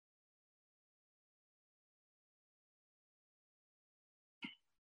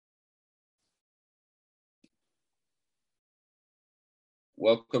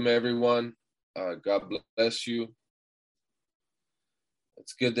welcome everyone. God bless you.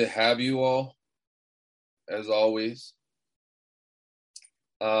 It's good to have you all, as always.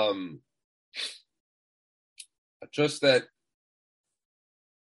 I trust that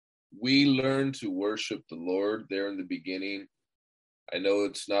we learn to worship the Lord there in the beginning. I know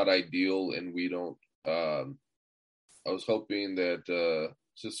it's not ideal, and we don't. I was hoping that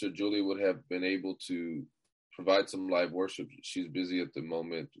Sister Julie would have been able to provide some live worship. She's busy at the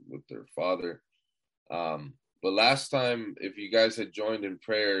moment with her father. But last time, if you guys had joined in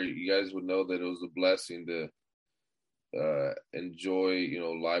prayer, you guys would know that it was a blessing to enjoy,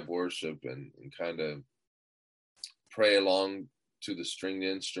 live worship and kind of pray along to the stringed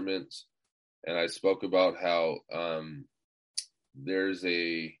instruments. And I spoke about how there's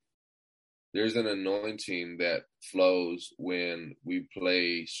an anointing that flows when we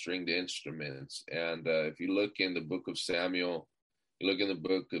play stringed instruments. And if you look in the book of Samuel, you look in the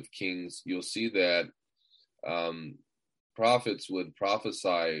book of Kings, you'll see that prophets would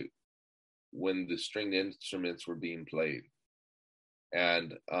prophesy when the stringed instruments were being played.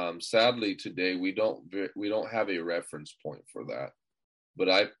 And sadly today we don't have a reference point for that. But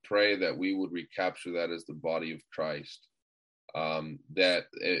I pray that we would recapture that as the body of Christ.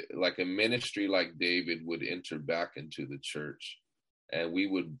 Like a ministry like David would enter back into the church, and we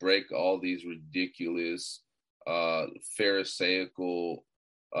would break all these ridiculous Pharisaical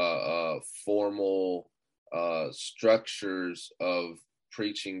formal structures of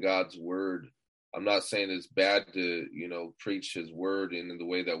preaching God's word. I'm not saying it's bad to preach his word in the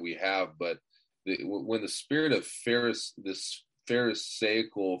way that we have, but when the spirit of this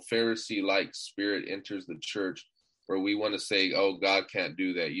Pharisaical Pharisee-like spirit enters the church, where we want to say, oh, God can't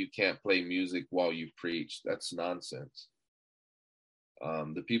do that. You can't play music while you preach. That's nonsense.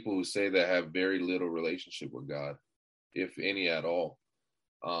 The people who say that have very little relationship with God, if any at all.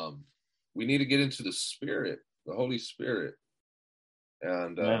 We need to get into the Spirit, the Holy Spirit.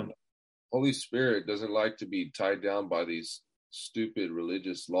 And Holy Spirit doesn't like to be tied down by these stupid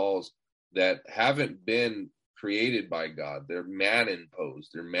religious laws that haven't been created by God. They're man-imposed.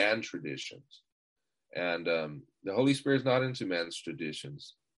 They're man traditions. And the Holy Spirit's not into man's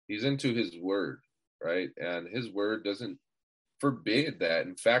traditions. He's into his word, right? And his word doesn't forbid that.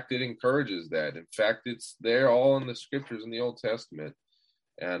 In fact, it encourages that. In fact, it's there all in the scriptures in the Old Testament.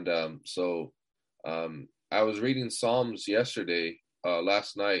 And so I was reading Psalms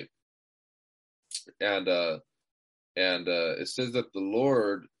last night, and it says that the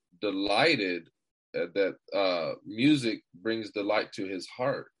Lord delighted that music brings delight to his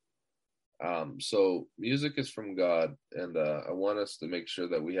heart. So music is from God, and I want us to make sure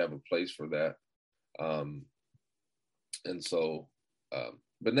that we have a place for that. And so,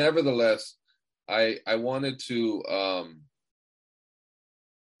 but nevertheless, I wanted to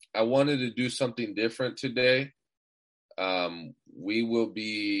do something different today. We will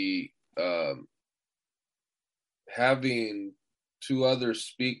be having two others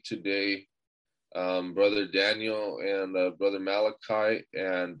speak today. Brother Daniel and Brother Malachi,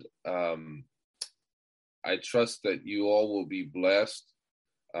 and I trust that you all will be blessed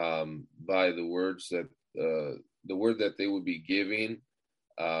by the words that the word that they will be giving.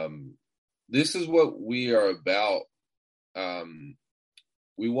 This is what we are about.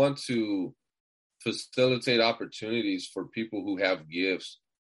 We want to facilitate opportunities for people who have gifts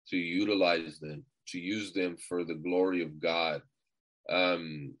to utilize them, to use them for the glory of God.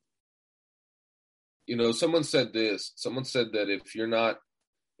 Someone said this. Someone said that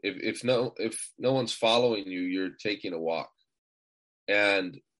if no one's following you, you're taking a walk.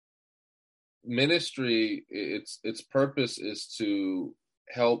 And ministry, its purpose is to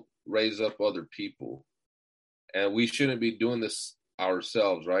help raise up other people. And we shouldn't be doing this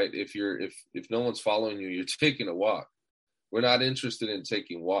ourselves, right? If no one's following you, you're taking a walk. We're not interested in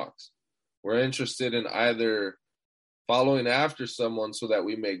taking walks. We're interested in either following after someone so that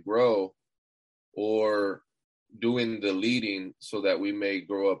we may grow, or doing the leading so that we may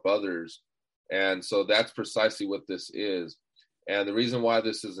grow up others. And so that's precisely what this is. And the reason why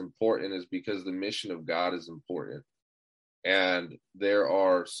this is important is because the mission of God is important. And there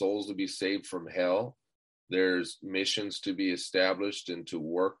are souls to be saved from hell. There's missions to be established and to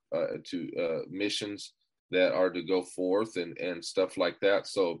work missions that are to go forth and stuff like that.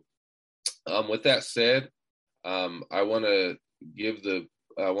 So with that said, I want to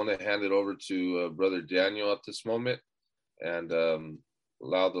hand it over to Brother Daniel at this moment, and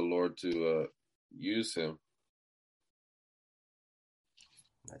allow the Lord to use him.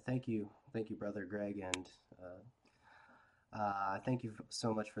 Thank you, Brother Greg, and Thank you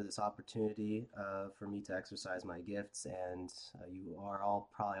so much for this opportunity for me to exercise my gifts, and you are all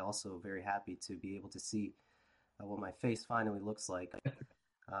probably also very happy to be able to see what my face finally looks like.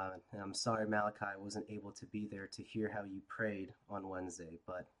 And I'm sorry, Malachi, I wasn't able to be there to hear how you prayed on Wednesday,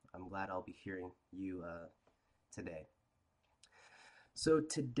 but I'm glad I'll be hearing you today. So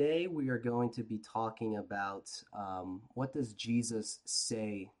today we are going to be talking about what does Jesus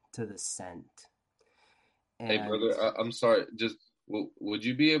say to the sent? Hey, And brother, I'm sorry. Just would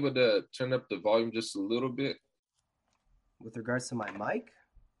you be able to turn up the volume just a little bit? with regards to my mic,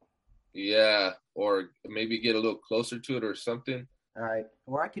 Yeah, or maybe get a little closer to it or something. all right,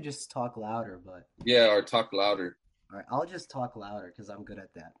 or I could just talk louder, but Yeah, or talk louder. all right, I'll just talk louder because I'm good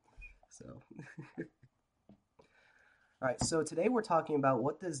at that. So, all right, so today we're talking about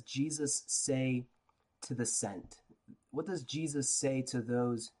what does Jesus say to the sent? What does Jesus say to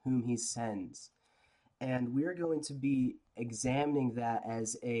those whom he sends? And we're going to be examining that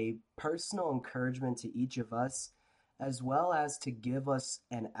as a personal encouragement to each of us, as well as to give us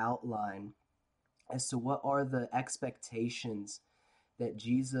an outline as to what are the expectations that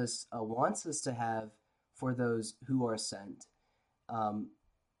Jesus wants us to have for those who are sent. Um,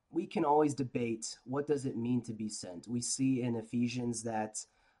 we can always debate what does it mean to be sent. We see in Ephesians that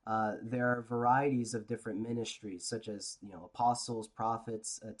there are varieties of different ministries, such as apostles,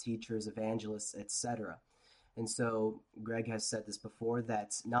 prophets, teachers, evangelists, etc. And so Greg has said this before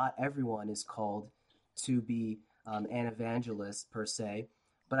that not everyone is called to be an evangelist per se,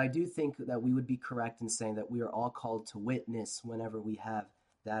 but I do think that we would be correct in saying that we are all called to witness whenever we have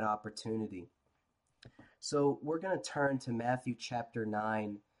that opportunity. So we're going to turn to Matthew chapter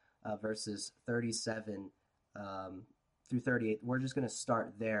 9, verses 37 through 38. We're just going to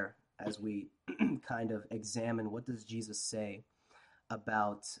start there as we kind of examine what does Jesus say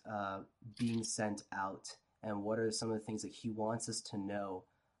about being sent out and what are some of the things that he wants us to know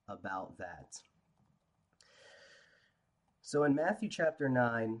about that. So in Matthew chapter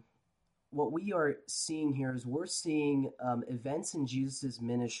 9, what we are seeing here is we're seeing events in Jesus'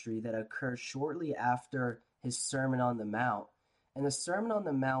 ministry that occur shortly after his Sermon on the Mount. And the Sermon on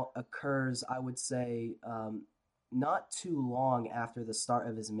the Mount occurs, I would say, not too long after the start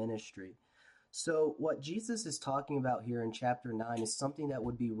of his ministry. So what Jesus is talking about here in chapter 9 is something that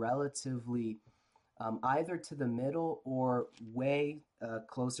would be relatively either to the middle or way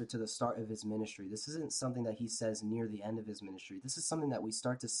closer to the start of his ministry. This isn't something that he says near the end of his ministry. This is something that we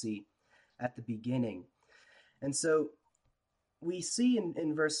start to see at the beginning. And so we see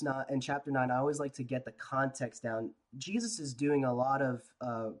in verse 9, in chapter 9, I always like to get the context down. Jesus is doing a lot of,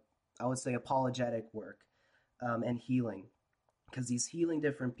 I would say, apologetic work and healing, because he's healing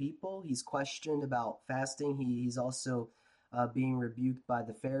different people. He's questioned about fasting. He's also being rebuked by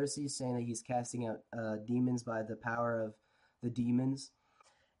the Pharisees, saying that he's casting out demons by the power of the demons.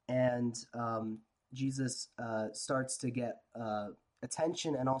 And Jesus starts to get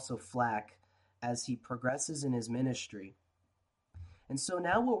attention and also flack as he progresses in his ministry. And so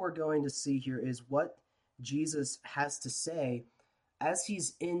now what we're going to see here is what Jesus has to say as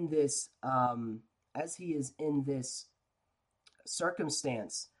he's in this as he is in this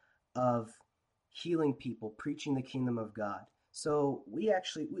circumstance of healing people, preaching the kingdom of God. So we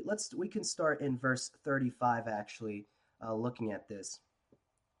can start in verse 35 actually, looking at this.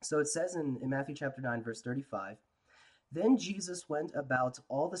 So it says in Matthew chapter 9 verse 35, then Jesus went about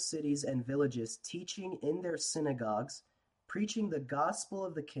all the cities and villages, teaching in their synagogues, preaching the gospel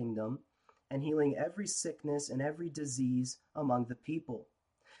of the kingdom, and healing every sickness and every disease among the people.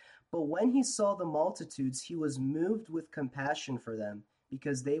 But when he saw the multitudes, he was moved with compassion for them,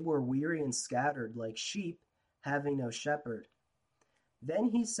 because they were weary and scattered like sheep having no shepherd. Then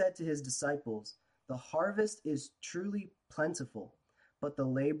he said to his disciples, the harvest is truly plentiful, but the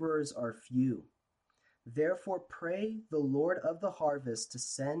laborers are few. Therefore pray the Lord of the harvest to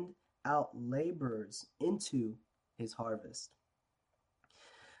send out laborers into his harvest.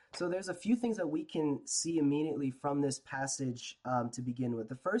 So there's a few things that we can see immediately from this passage to begin with.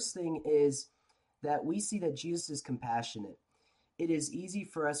 The first thing is that we see that Jesus is compassionate. It is easy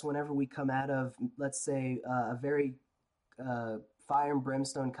for us whenever we come out of, let's say, a very fire and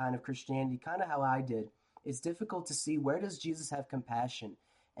brimstone kind of Christianity, kind of how I did. It's difficult to see, where does Jesus have compassion?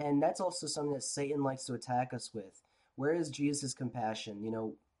 And that's also something that Satan likes to attack us with. Where is Jesus' compassion? He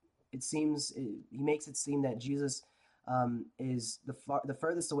makes it seem that Jesus is the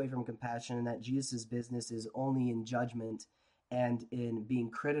furthest away from compassion, and that Jesus' business is only in judgment and in being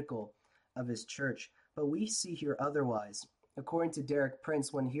critical of his church. But we see here otherwise. According to Derek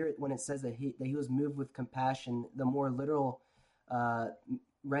Prince, when it says that he was moved with compassion, the more literal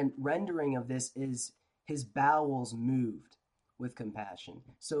rendering of this is his bowels moved. with compassion.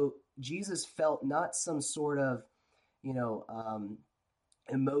 So Jesus felt not some sort of, you know,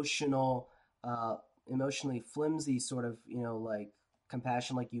 emotional, uh, emotionally flimsy sort of, like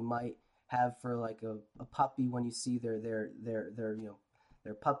compassion like you might have for like a puppy when you see their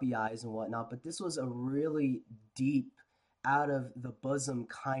their puppy eyes and whatnot. But this was a really deep, out of the bosom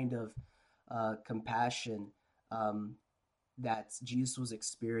kind of compassion um, that Jesus was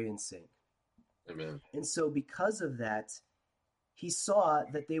experiencing. Amen. And so, because of that, he saw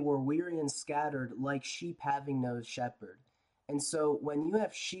that they were weary and scattered like sheep having no shepherd. And so, when you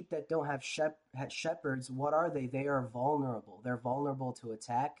have sheep that don't have shepherds, what are they? They are vulnerable. They're vulnerable to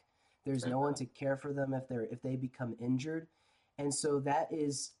attack. There's no one Amen. to care for them if they become injured. And so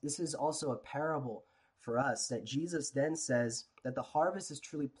this is also a parable for us that Jesus then says that the harvest is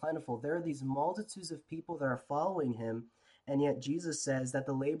truly plentiful. There are these multitudes of people that are following him, and yet Jesus says that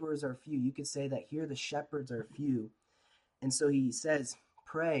the laborers are few. You could say that here the shepherds are few. And so he says,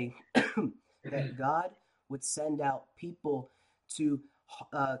 pray that God would send out people to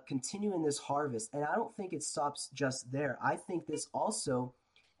continue in this harvest. And I don't think it stops just there. I think this also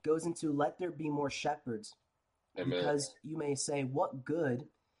goes into let there be more shepherds, Amen. because you may say, what good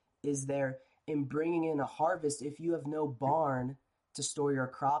is there in bringing in a harvest if you have no barn to store your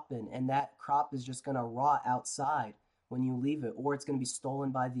crop in, and that crop is just going to rot outside when you leave it, or it's going to be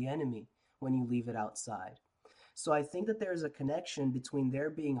stolen by the enemy when you leave it outside? So I think that there's a connection between there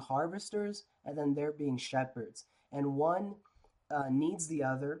being harvesters and then there being shepherds, and one needs the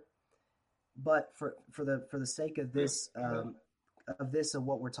other. But for the sake of this Amen. of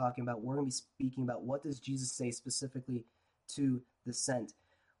what we're talking about, we're going to be speaking about what does Jesus say specifically to the sent.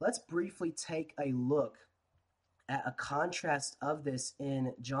 Let's briefly take a look at a contrast of this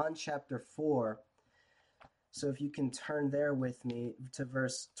in John chapter 4. So if you can turn there with me to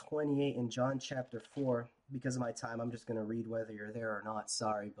verse 28 in John chapter 4. Because of my time, I'm just going to read whether you're there or not.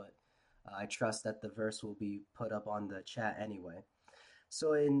 Sorry, but I trust that the verse will be put up on the chat anyway.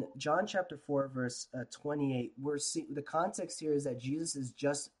 So in John chapter 4, verse 28, the context here is that Jesus has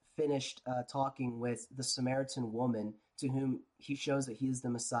just finished talking with the Samaritan woman, to whom he shows that he is the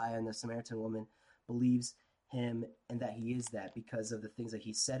Messiah, and the Samaritan woman believes him and that he is that because of the things that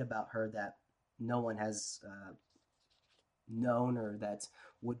he said about her that no one has known, or that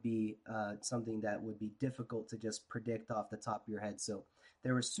would be something that would be difficult to just predict off the top of your head. So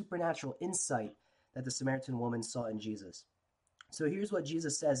there was supernatural insight that the Samaritan woman saw in Jesus. So here's what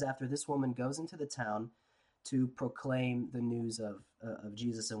Jesus says after this woman goes into the town to proclaim the news of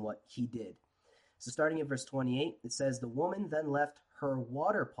Jesus and what he did. So starting in verse 28, it says, "The woman then left her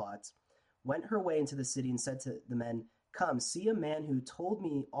water pot, went her way into the city, and said to the men, 'Come, see a man who told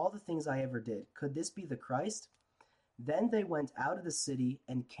me all the things I ever did. Could this be the Christ?' Then they went out of the city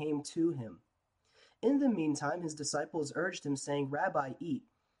and came to him. In the meantime, his disciples urged him, saying, 'Rabbi, eat.'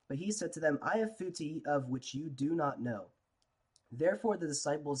 But he said to them, 'I have food to eat of which you do not know.' Therefore the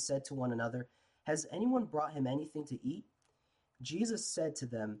disciples said to one another, 'Has anyone brought him anything to eat?' Jesus said to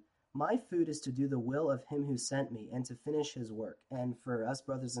them, 'My food is to do the will of him who sent me, and to finish his work.'" And for us,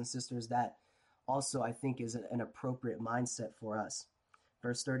 brothers and sisters, that also I think is an appropriate mindset for us.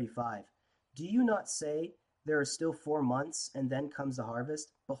 Verse 35, "Do you not say, there are still 4 months, and then comes the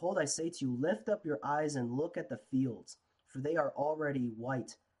harvest? Behold, I say to you, lift up your eyes and look at the fields, for they are already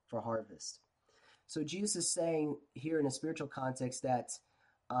white for harvest." So Jesus is saying here in a spiritual context that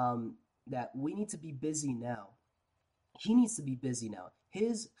that we need to be busy now. He needs to be busy now.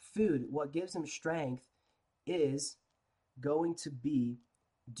 His food, what gives him strength, is going to be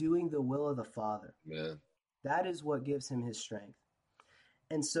doing the will of the Father. Amen. That is what gives him his strength.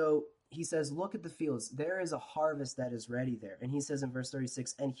 And so he says, look at the fields. There is a harvest that is ready there. And he says in verse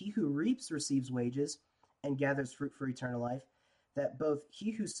 36, "And he who reaps receives wages and gathers fruit for eternal life, that both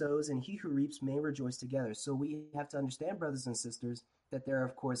he who sows and he who reaps may rejoice together." So we have to understand, brothers and sisters, that there are,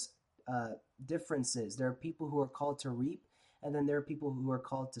 of course, differences. There are people who are called to reap, and then there are people who are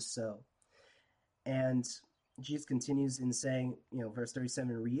called to sow. And Jesus continues in saying, verse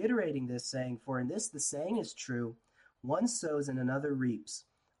 37, reiterating this, saying, "For in this the saying is true, one sows and another reaps.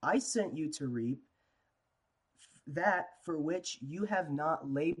 I sent you to reap that for which you have not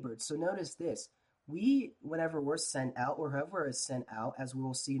labored." So notice this. Whenever we're sent out, or whoever is sent out, as we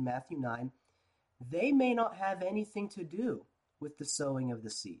will see in Matthew 9, they may not have anything to do with the sowing of the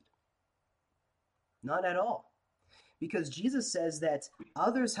seed. Not at all. Because Jesus says that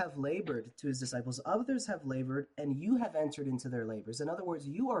others have labored, to his disciples, others have labored, and you have entered into their labors. In other words,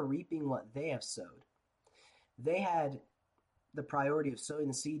 you are reaping what they have sowed. They had the priority of sowing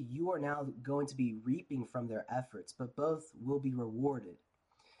the seed. You are now going to be reaping from their efforts, but both will be rewarded.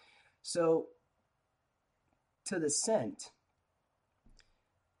 So, to the sent,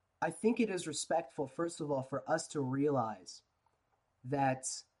 I think it is respectful, first of all, for us to realize that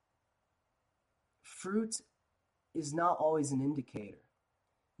fruit is not always an indicator.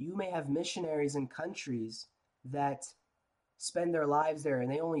 You may have missionaries in countries that spend their lives there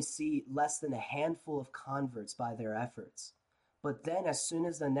and they only see less than a handful of converts by their efforts. But then, as soon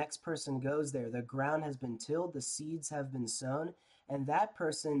as the next person goes there, the ground has been tilled, the seeds have been sown, and that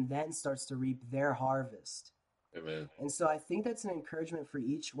person then starts to reap their harvest. Amen. And so I think that's an encouragement for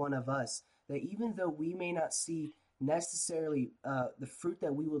each one of us that even though we may not see necessarily the fruit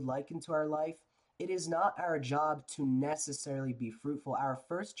that we would like into our life, it is not our job to necessarily be fruitful. Our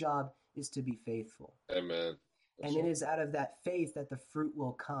first job is to be faithful. Amen. That's And it right. is out of that faith that the fruit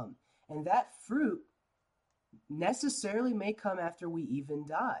will come. And that fruit necessarily may come after we even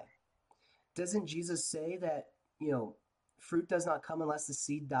die. Doesn't Jesus say that, fruit does not come unless the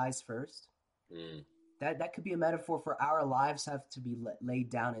seed dies first? Mm. That could be a metaphor for our lives have to be laid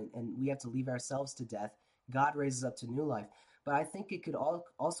down and we have to leave ourselves to death. God raises up to new life. But I think it could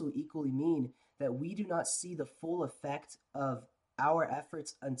also equally mean that we do not see the full effect of our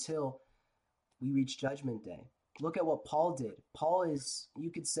efforts until we reach Judgment Day. Look at what Paul did. Paul is,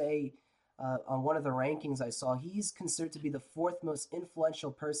 you could say, on one of the rankings I saw, he's considered to be the fourth most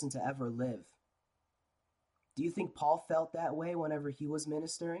influential person to ever live. Do you think Paul felt that way whenever he was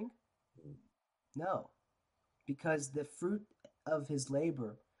ministering? No, because the fruit of his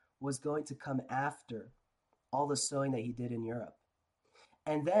labor was going to come after all the sowing that he did in Europe.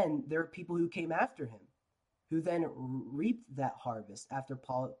 And then there are people who came after him, who then reaped that harvest after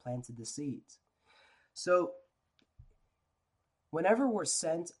Paul planted the seeds. So whenever we're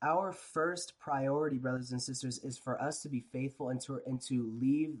sent, our first priority, brothers and sisters, is for us to be faithful and to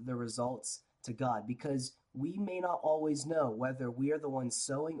leave the results to God, because we may not always know whether we are the ones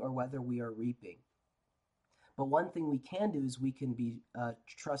sowing or whether we are reaping. But one thing we can do is we can be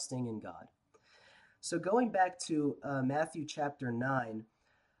trusting in God. So going back to Matthew chapter 9,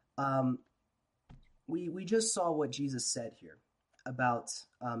 we just saw what Jesus said here about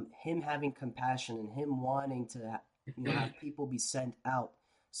him having compassion and him wanting to have people be sent out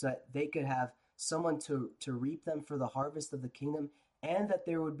so that they could have someone to reap them for the harvest of the kingdom, and that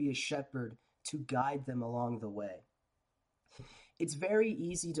there would be a shepherd to guide them along the way. It's very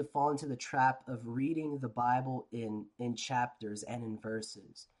easy to fall into the trap of reading the Bible in chapters and in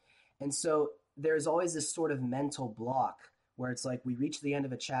verses. And so there's always this sort of mental block where it's like we reach the end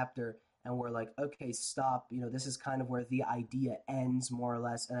of a chapter and we're like, okay, stop. This is kind of where the idea ends, more or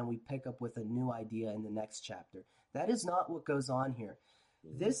less, and then we pick up with a new idea in the next chapter. That is not what goes on here.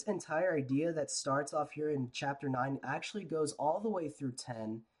 This entire idea that starts off here in chapter 9 actually goes all the way through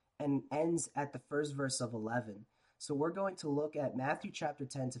 10 and ends at the first verse of 11. So we're going to look at Matthew chapter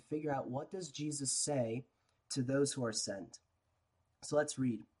 10 to figure out what does Jesus say to those who are sent. So let's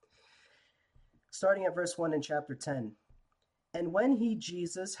read. Starting at verse 1 in chapter 10. And when he,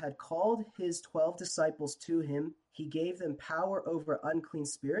 Jesus, had called his 12 disciples to him, he gave them power over unclean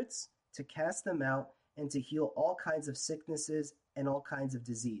spirits to cast them out and to heal all kinds of sicknesses and all kinds of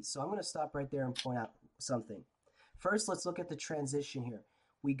disease. So I'm going to stop right there and point out something. First, let's look at the transition here.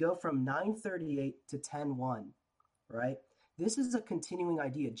 We go from 9:38 to 10:1, right? This is a continuing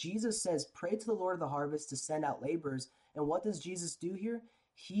idea. Jesus says, pray to the Lord of the harvest to send out laborers. And what does Jesus do here?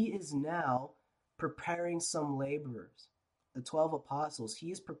 He is now preparing some laborers. The 12 apostles,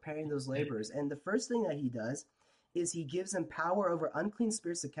 he is preparing those laborers. And the first thing that he does is he gives them power over unclean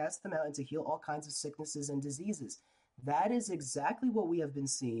spirits to cast them out and to heal all kinds of sicknesses and diseases. That is exactly what we have been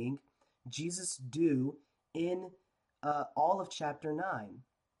seeing Jesus do in all of chapter 9.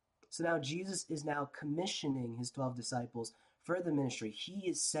 So now Jesus is now commissioning his 12 disciples for the ministry. He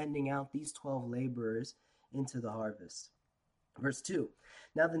is sending out these 12 laborers into the harvest. Verse 2.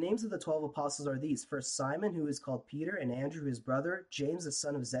 Now the names of the 12 apostles are these. First, Simon, who is called Peter, and Andrew his brother, James the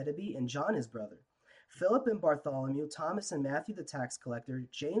son of Zebedee, and John his brother, Philip and Bartholomew, Thomas and Matthew the tax collector,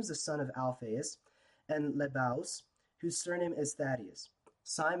 James the son of Alphaeus, and Lebbaeus, whose surname is Thaddeus,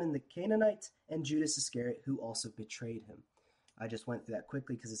 Simon the Canaanite, and Judas Iscariot, who also betrayed him. I just went through that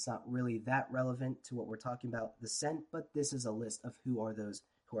quickly because it's not really that relevant to what we're talking about, the sent, but this is a list of who are those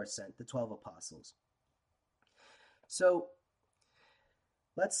who are sent, the 12 apostles. So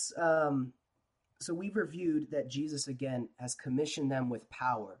so we've reviewed that Jesus, again, has commissioned them with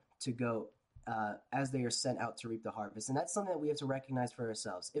power to go as they are sent out to reap the harvest. And that's something that we have to recognize for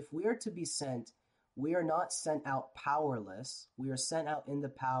ourselves. If we are to be sent, we are not sent out powerless. We are sent out in the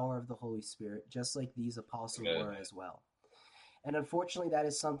power of the Holy Spirit, just like these apostles were as well. And unfortunately, that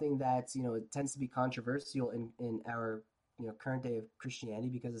is something that, it tends to be controversial in our, current day of Christianity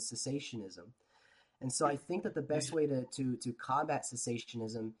because of cessationism. And so I think that the best way to combat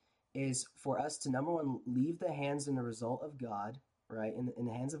cessationism is for us to, number one, leave the hands and the result of God, right? In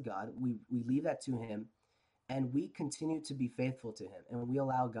the hands of God. We leave that to him, and we continue to be faithful to him, and we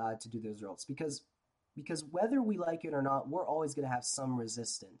allow God to do those roles. Because whether we like it or not, we're always going to have some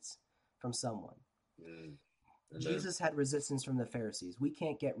resistance from someone. Mm. Jesus had resistance from the Pharisees. We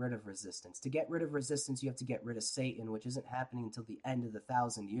can't get rid of resistance. To get rid of resistance, you have to get rid of Satan, which isn't happening until the end of the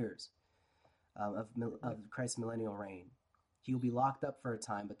 1,000 years of Christ's millennial reign. He'll be locked up for a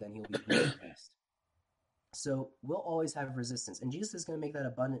time, but then he'll be released. So we'll always have resistance. And Jesus is going to make that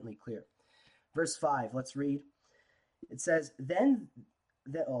abundantly clear. Verse 5, let's read. It says, Then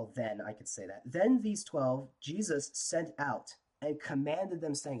these 12 Jesus sent out and commanded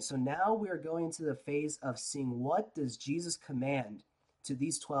them, saying. So now we are going into the phase of seeing what does Jesus command to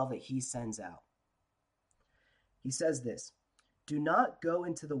these 12 that he sends out. He says this, Do not go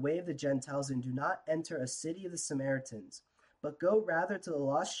into the way of the Gentiles, and do not enter a city of the Samaritans, but go rather to the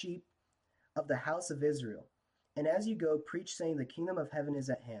lost sheep of the house of Israel. And as you go, preach, saying, the kingdom of heaven is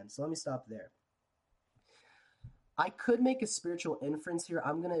at hand. So let me stop there. I could make a spiritual inference here.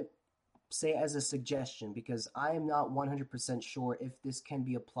 I'm going to say as a suggestion, because I am not 100% sure if this can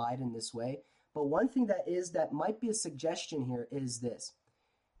be applied in this way. But one thing that might be a suggestion here is this.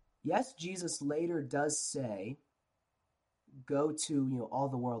 Yes, Jesus later does say, go to all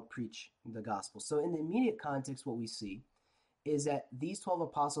the world, preach the gospel. So in the immediate context, what we see is that these 12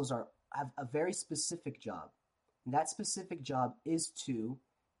 apostles have a very specific job. And that specific job is to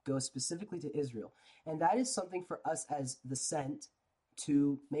go specifically to Israel. And that is something for us as the sent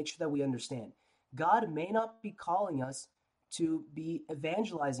to make sure that we understand. God may not be calling us to be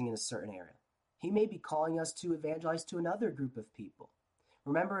evangelizing in a certain area. He may be calling us to evangelize to another group of people.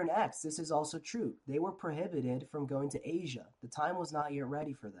 Remember in Acts, this is also true. They were prohibited from going to Asia. The time was not yet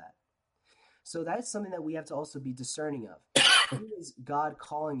ready for that. So that's something that we have to also be discerning of. Who is God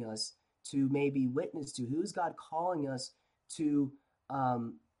calling us to maybe witness to? Who is God calling us to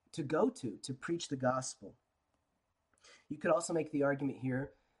go to preach the gospel? You could also make the argument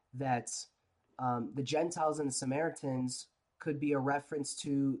here that the Gentiles and the Samaritans could be a reference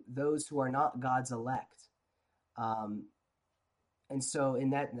to those who are not God's elect. And so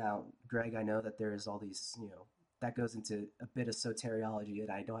in that, now, Greg, I know that there is all these, that goes into a bit of soteriology,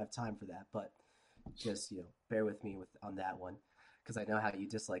 and I don't have time for that, but just, bear with me on that one, because I know how you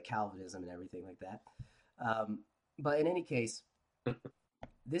dislike Calvinism and everything like that. But in any case,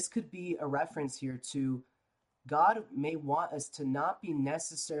 this could be a reference here to God may want us to not be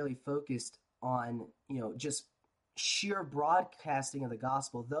necessarily focused on, just sheer broadcasting of the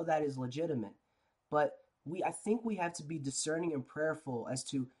gospel, though that is legitimate. But I think we have to be discerning and prayerful as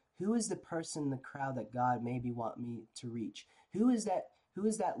to who is the person in the crowd that God maybe want me to reach. Who is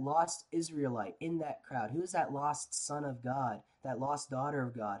that lost Israelite in that crowd? Who is that lost son of God, that lost daughter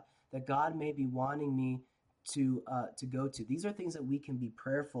of God, that God may be wanting me to go to? These are things that we can be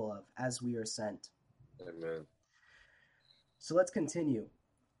prayerful of as we are sent. Amen. So let's continue.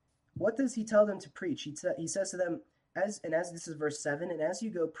 What does he tell them to preach? He says to them, as this is verse 7, and as you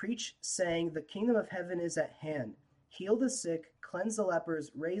go, preach, saying, the kingdom of heaven is at hand. Heal the sick, cleanse the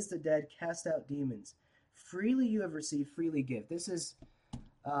lepers, raise the dead, cast out demons. Freely you have received, freely give. This is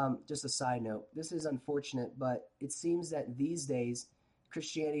just a side note. This is unfortunate, but it seems that these days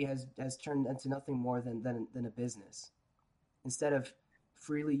Christianity has turned into nothing more than a business. Instead of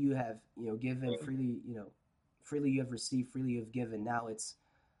freely you have given, freely you have received, freely you have given. Now it's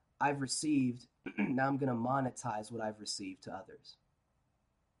I've received, now I'm going to monetize what I've received to others.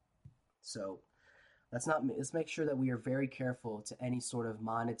 So let's make sure that we are very careful to any sort of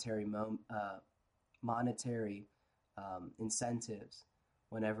monetary incentives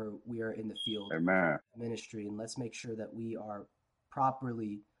whenever we are in the field Amen. of ministry, and let's make sure that we are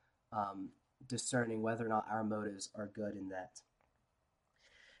properly discerning whether or not our motives are good in that.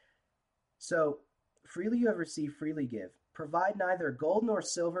 So, freely you have received, freely give. Provide neither gold nor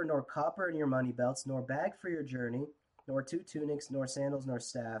silver nor copper in your money belts, nor bag for your journey, nor 2 tunics, nor sandals, nor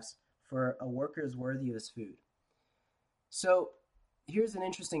staffs, for a worker is worthy of his food. So here's an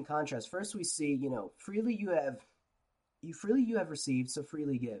interesting contrast. First we see, freely you have received, so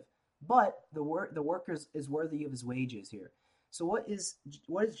freely give. But the worker is worthy of his wages here. So what is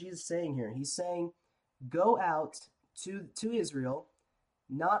Jesus saying here? He's saying, go out to Israel,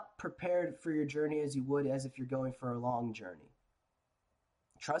 not prepared for your journey as you would as if you're going for a long journey.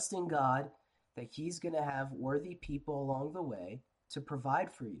 Trusting God that he's going to have worthy people along the way to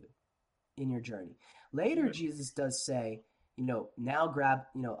provide for you in your journey. Later, Jesus does say, now grab,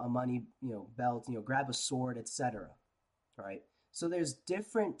 a money, belt, grab a sword, etc. Right? So there's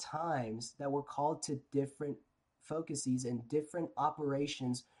different times that we're called to different focuses and different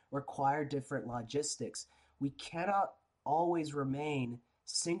operations require different logistics. We cannot always remain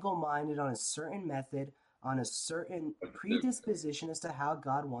single-minded on a certain method, on a certain predisposition as to how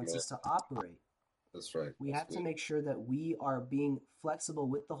God wants us to operate. That's right. We have to make sure that we are being flexible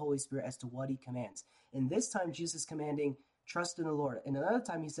with the Holy Spirit as to what he commands. And this time, Jesus is commanding, trust in the Lord. And another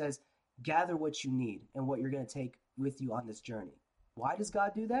time, he says, gather what you need and what you're going to take with you on this journey. Why does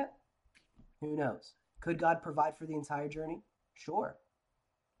God do that? Who knows? Could God provide for the entire journey? Sure.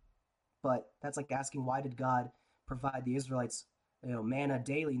 But that's like asking, why did God provide the Israelites, manna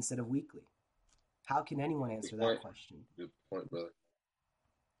daily instead of weekly? How can anyone answer that question? Good point, brother.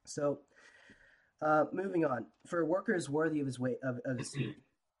 So, moving on. For a worker is worthy of his food.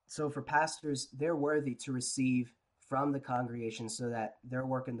 So for pastors, they're worthy to receive from the congregation so that their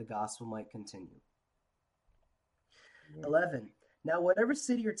work in the gospel might continue. 11. Now, whatever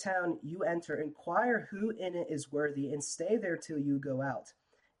city or town you enter, inquire who in it is worthy, and stay there till you go out.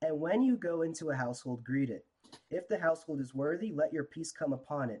 And when you go into a household, greet it. If the household is worthy, let your peace come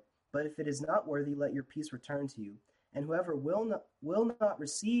upon it. But if it is not worthy, let your peace return to you. And whoever will not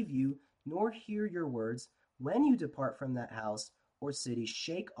receive you, nor hear your words, when you depart from that house or city,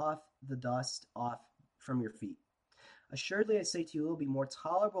 shake off the dust off from your feet. Assuredly, I say to you, it will be more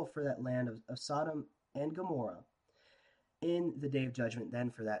tolerable for that land of Sodom and Gomorrah in the day of judgment than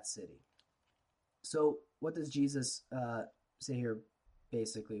for that city. So what does Jesus say here,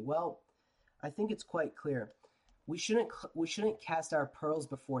 basically? Well, I think it's quite clear. We shouldn't cast our pearls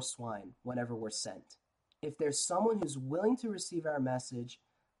before swine whenever we're sent. If there's someone who's willing to receive our message,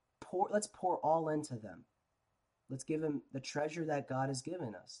 let's pour all into them. Let's give them the treasure that God has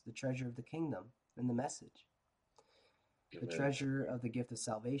given us, the treasure of the kingdom and the message, the treasure of the gift of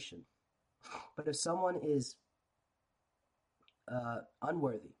salvation. But if someone is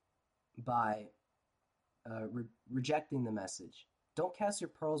unworthy by rejecting the message, don't cast your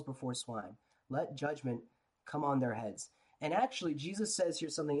pearls before swine. Let judgment come on their heads. And actually, Jesus says here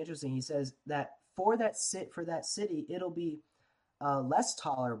something interesting. He says that for that city, it'll be less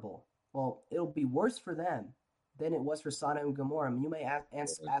tolerable. Well, it'll be worse for them than it was for Sodom and Gomorrah. You may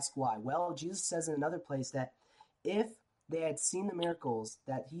ask why. Well, Jesus says in another place that if they had seen the miracles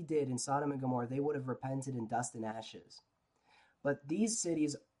that he did in Sodom and Gomorrah, they would have repented in dust and ashes. But these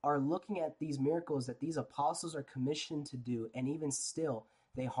cities are looking at these miracles that these apostles are commissioned to do, and even still,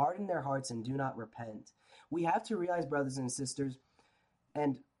 they harden their hearts and do not repent. We have to realize, brothers and sisters,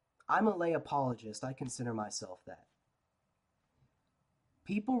 and I'm a lay apologist. I consider myself that.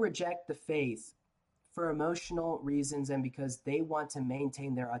 People reject the faith for emotional reasons and because they want to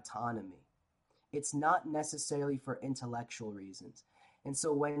maintain their autonomy. It's not necessarily for intellectual reasons. And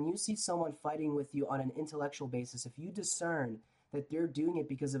so when you see someone fighting with you on an intellectual basis, if you discern that they're doing it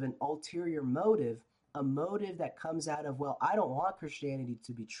because of an ulterior motive, a motive that comes out of, well, I don't want Christianity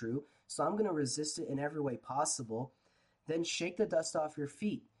to be true, so I'm going to resist it in every way possible, then shake the dust off your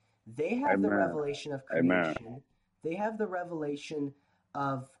feet. They have the revelation of creation. They have the revelation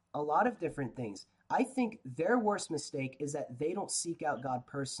of a lot of different things. I think their worst mistake is that they don't seek out God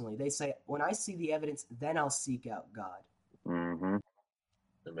personally. They say, when I see the evidence, then I'll seek out God. Mm-hmm.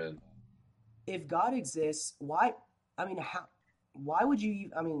 Amen. If God exists, logically, why would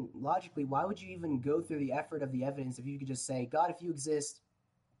you even go through the effort of the evidence if you could just say, God, if you exist,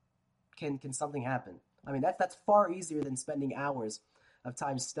 can something happen? I mean, that's far easier than spending hours of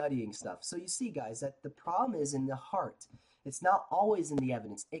time studying stuff. So you see, guys, that the problem is in the heart. It's not always in the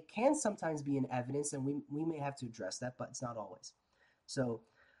evidence. It can sometimes be in evidence, and we may have to address that, but it's not always. So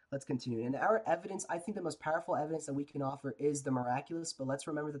let's continue. And our evidence, I think the most powerful evidence that we can offer is the miraculous, but let's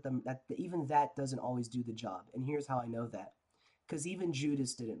remember that even that doesn't always do the job. And here's how I know that. Because even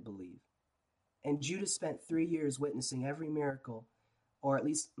Judas didn't believe. And Judas spent 3 years witnessing every miracle, or at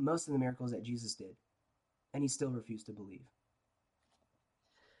least most of the miracles that Jesus did. And he still refused to believe.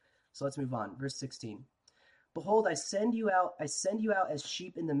 So let's move on. Verse 16. Behold, I send you out as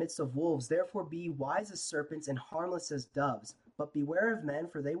sheep in the midst of wolves. Therefore be wise as serpents and harmless as doves. But beware of men,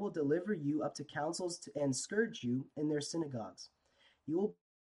 for they will deliver you up to councils and scourge you in their synagogues. You will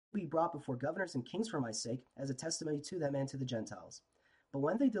be brought before governors and kings for my sake, as a testimony to them and to the Gentiles. But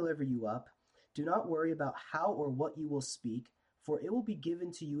when they deliver you up, do not worry about how or what you will speak, for it will be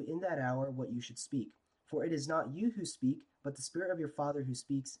given to you in that hour what you should speak. For it is not you who speak, but the Spirit of your Father who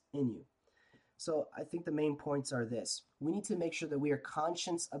speaks in you. So I think the main points are this. We need to make sure that we are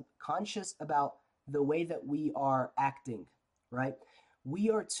conscious about the way that we are acting, right? We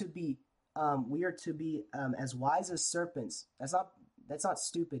are to be as wise as serpents. That's not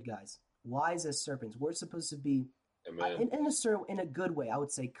stupid, guys. Wise as serpents. We're supposed to be in a good way. I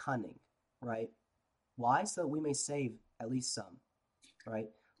would say cunning, right? Why? So that we may save at least some,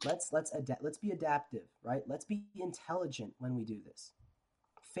 right? Let's be adaptive, right? Let's be intelligent when we do this.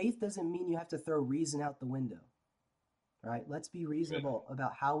 Faith doesn't mean you have to throw reason out the window, right? Let's be reasonable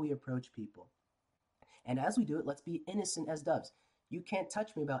about how we approach people. And as we do it, let's be innocent as doves. You can't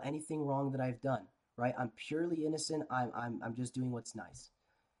touch me about anything wrong that I've done, right? I'm purely innocent. I'm just doing what's nice.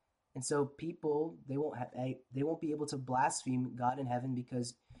 And so people, they won't be able to blaspheme God in heaven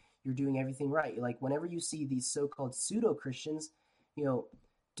because you're doing everything right. Like whenever you see these so-called pseudo-Christians,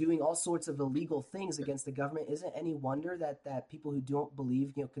 doing all sorts of illegal things against the government, isn't any wonder that people who don't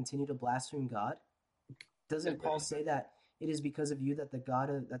believe, continue to blaspheme God? Doesn't Paul say that it is because of you that the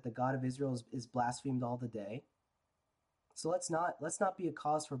God of Israel is blasphemed all the day? So let's not be a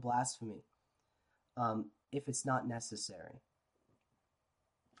cause for blasphemy, if it's not necessary.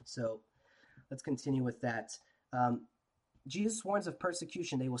 So let's continue with that. Jesus warns of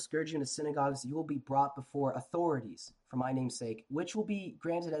persecution. They will scourge you in the synagogues. You will be brought before authorities for my name's sake, which will be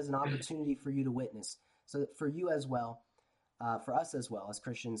granted as an opportunity for you to witness. So for you as well, for us as well as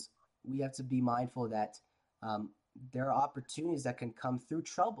Christians, we have to be mindful that there are opportunities that can come through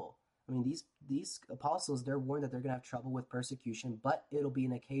trouble. I mean, these apostles, they're warned that they're going to have trouble with persecution, but it'll be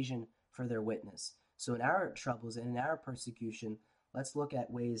an occasion for their witness. So in our troubles and in our persecution, let's look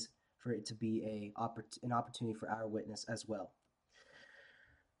at ways for it to be an opportunity for our witness as well.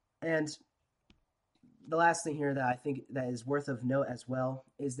 And the last thing here that I think that is worth of note as well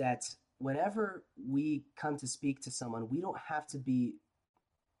is that whenever we come to speak to someone, we don't have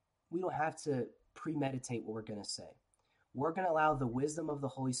to premeditate what we're going to say. We're going to allow the wisdom of the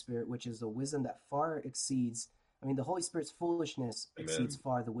Holy Spirit, which is the wisdom that far exceeds, the Holy Spirit's foolishness exceeds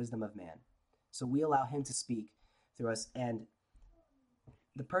far the wisdom of man. So we allow him to speak through us, and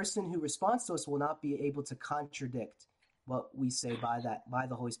the person who responds to us will not be able to contradict what we say by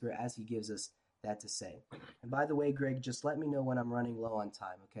the Holy Spirit as he gives us that to say. And by the way, Greg, just let me know when I'm running low on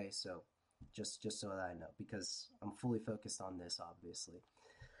time, okay? So just so that I know, because I'm fully focused on this, obviously.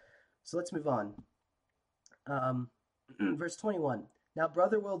 So let's move on. Verse 21. Now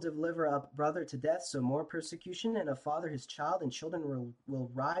brother will deliver up brother to death, so more persecution, and a father his child, and children will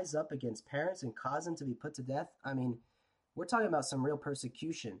rise up against parents and cause them to be put to death. We're talking about some real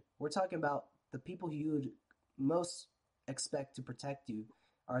persecution. We're talking about the people who you would most expect to protect you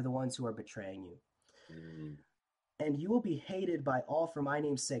are the ones who are betraying you. Mm. And you will be hated by all for my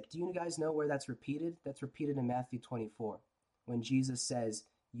name's sake. Do you guys know where that's repeated? That's repeated in Matthew 24, when Jesus says,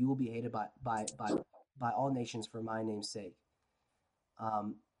 you will be hated by all nations for my name's sake.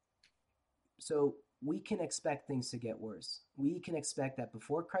 So we can expect things to get worse. We can expect that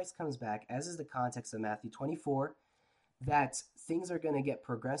before Christ comes back, as is the context of Matthew 24, that things are going to get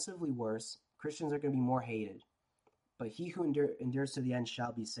progressively worse. Christians are going to be more hated. But he who endures to the end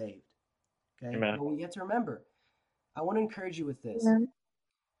shall be saved. Okay? Amen. But we have to remember, I want to encourage you with this. Amen.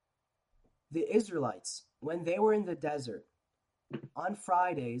 The Israelites, when they were in the desert, on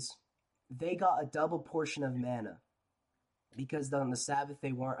Fridays, they got a double portion of manna because on the Sabbath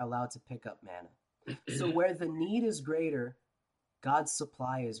they weren't allowed to pick up manna. So where the need is greater, God's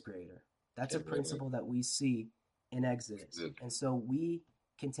supply is greater. That's a principle that we see in Exodus. And so we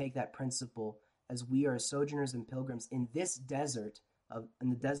can take that principle as we are sojourners and pilgrims in this desert in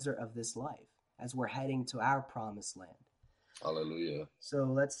the desert of this life, as we're heading to our promised land. Hallelujah. So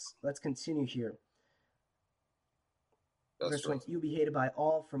let's continue here. Verse 20, you'll be hated by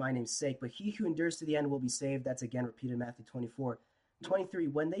all for my name's sake, but he who endures to the end will be saved. That's again repeated in Matthew 24. 23,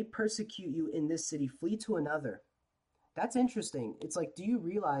 when they persecute you in this city, flee to another. That's interesting. It's like, do you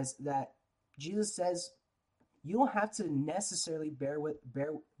realize that Jesus says you don't have to necessarily bear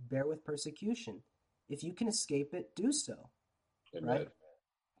with persecution. If you can escape it, do so. Amen. Right?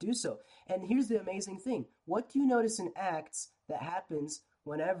 Do so. And here's the amazing thing. What do you notice in Acts that happens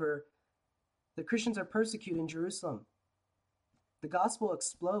whenever the Christians are persecuted in Jerusalem? The gospel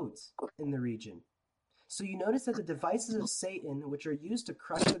explodes in the region. So you notice that the devices of Satan, which are used to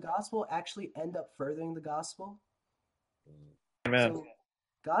crush the gospel, actually end up furthering the gospel. Amen. So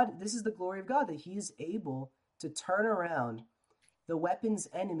God, this is the glory of God, that he is able to turn around the weapon's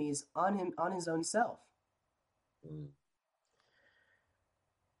enemies on his own self.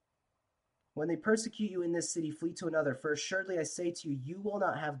 When they persecute you in this city, flee to another. For assuredly I say to you, you will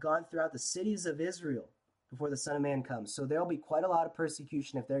not have gone throughout the cities of Israel before the Son of Man comes. So there'll be quite a lot of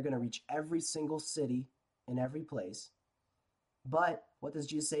persecution if they're going to reach every single city in every place. But what does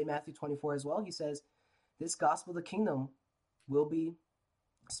Jesus say in Matthew 24 as well? He says, this gospel of the kingdom will be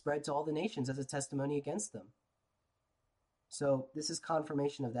spread to all the nations as a testimony against them. So this is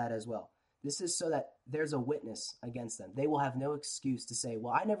confirmation of that as well. This is so that there's a witness against them. They will have no excuse to say,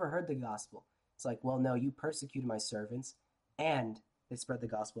 well, I never heard the gospel. It's like, well, no, you persecuted my servants and They spread the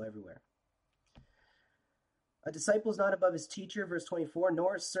gospel everywhere. A disciple is not above his teacher, verse 24,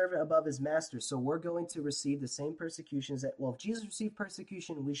 nor a servant above his master. So we're going to receive the same persecutions that, well, if Jesus received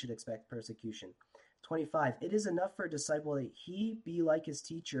persecution, we should expect persecution. 25, it is enough for a disciple that he be like his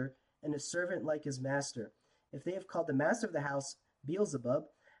teacher and a servant like his master. If they have called the master of the house Beelzebub,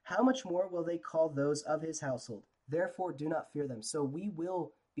 how much more will they call those of his household? Therefore, do not fear them. So we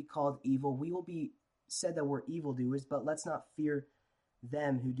will be called evil. We will be said that we're evildoers, but let's not fear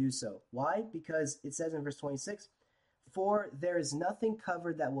them who do so. Why? Because it says in verse 26, for there is nothing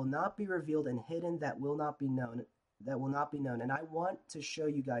covered that will not be revealed, and hidden that will not be known. And I want to show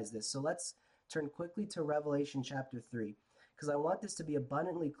you guys this. So let's turn quickly to Revelation chapter 3, because I want this to be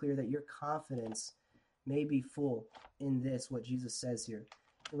abundantly clear that your confidence may be full in this, what Jesus says here.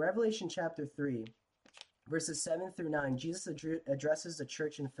 In Revelation chapter 3, verses 7 through 9, Jesus addresses the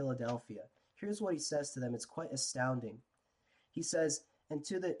church in Philadelphia. Here's what he says to them. It's quite astounding. He says, and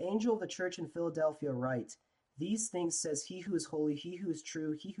to the angel of the church in Philadelphia write, these things says he who is holy, he who is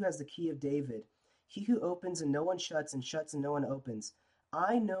true, he who has the key of David, he who opens and no one shuts, and shuts and no one opens.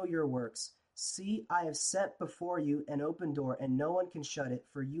 I know your works. See, I have set before you an open door, and no one can shut it,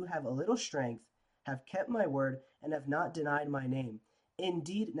 for you have a little strength, have kept my word, and have not denied my name.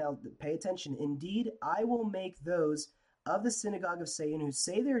 Indeed, now pay attention, indeed, I will make those of the synagogue of Satan who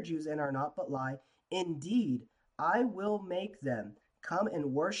say they are Jews and are not but lie, indeed, I will make them come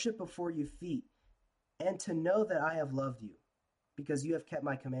and worship before your feet, and to know that I have loved you. Because you have kept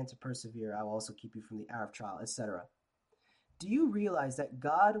my command to persevere, I will also keep you from the hour of trial, etc. Do you realize that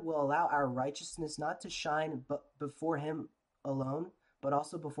God will allow our righteousness not to shine but before him alone, but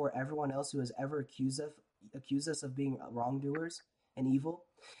also before everyone else who has ever accused us of being wrongdoers and evil?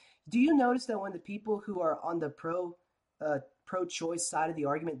 Do you notice that when the people who are on the pro-choice side of the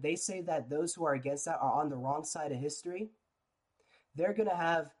argument, they say that those who are against that are on the wrong side of history? They're going to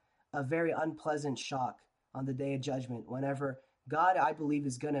have a very unpleasant shock on the day of judgment whenever God, I believe,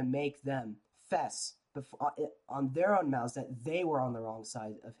 is going to make them fess on their own mouths that they were on the wrong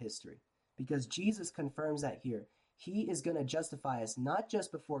side of history. Because Jesus confirms that here. He is going to justify us not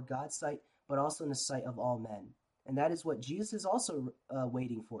just before God's sight, but also in the sight of all men. And that is what Jesus is also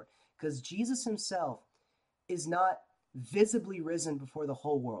waiting for. Because Jesus himself is not visibly risen before the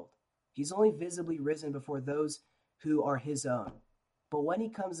whole world. He's only visibly risen before those who are his own. But when he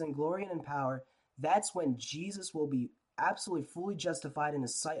comes in glory and in power, that's when Jesus will be absolutely fully justified in the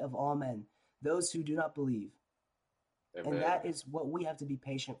sight of all men, those who do not believe. Amen. And that is what we have to be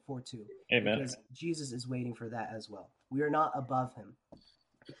patient for too. Amen. Because Jesus is waiting for that as well. We are not above him.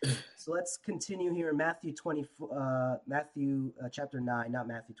 So let's continue here in Matthew chapter 9, not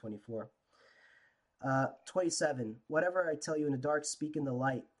Matthew 24. 27. Whatever I tell you in the dark, speak in the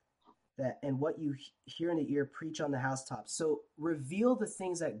light. And what you hear in the ear, preach on the housetops. So reveal the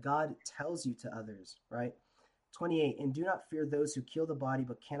things that God tells you to others, right? 28. And do not fear those who kill the body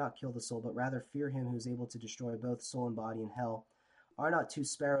but cannot kill the soul, but rather fear him who is able to destroy both soul and body in hell. Are not 2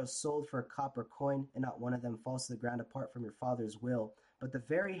 sparrows sold for a copper coin, and not one of them falls to the ground apart from your Father's will? But the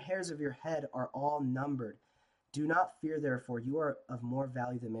very hairs of your head are all numbered. Do not fear, therefore, you are of more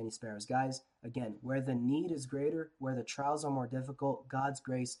value than many sparrows. Guys, again, where the need is greater, where the trials are more difficult, God's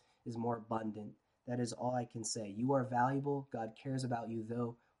grace is more abundant. That is all I can say. You are valuable. God cares about you,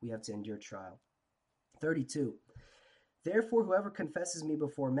 though we have to endure trial. 32. Therefore, whoever confesses me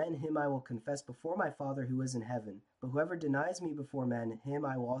before men, him I will confess before my Father who is in heaven. But whoever denies me before men, him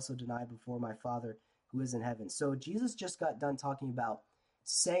I will also deny before my Father who is in heaven. So Jesus just got done talking about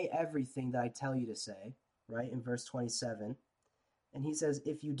say everything that I tell you to say, right, in verse 27. And he says,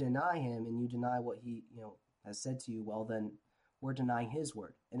 if you deny him and you deny what he has said to you, well, then we're denying his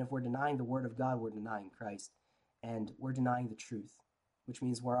word. And if we're denying the word of God, we're denying Christ. And we're denying the truth, which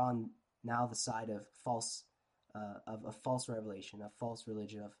means we're on now the side of false revelation, of false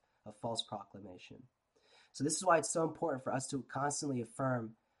religion, of false proclamation. So this is why it's so important for us to constantly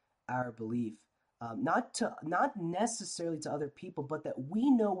affirm our belief, not necessarily to other people, but that we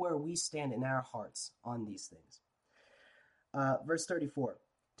know where we stand in our hearts on these things. Verse 34.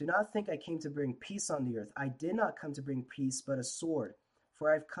 Do not think I came to bring peace on the earth. I did not come to bring peace, but a sword.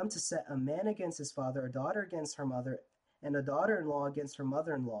 For I have come to set a man against his father, a daughter against her mother, and a daughter-in-law against her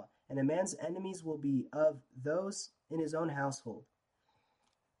mother-in-law. And a man's enemies will be of those in his own household.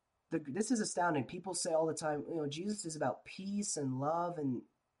 This is astounding. People say all the time, Jesus is about peace and love. And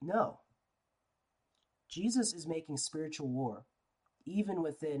no. Jesus is making spiritual war, even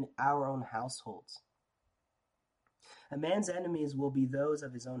within our own households. A man's enemies will be those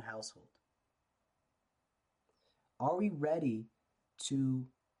of his own household. Are we ready to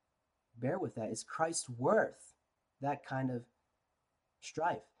bear with that? Is Christ worth that kind of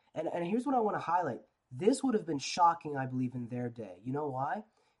strife. And here's what I want to highlight. This would have been shocking, I believe, in their day. You know why?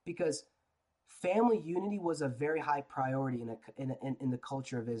 Because family unity was a very high priority in the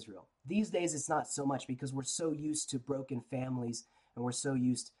culture of Israel. These days, it's not so much because we're so used to broken families and we're so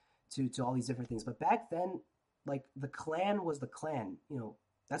used to all these different things. But back then, like the clan was the clan.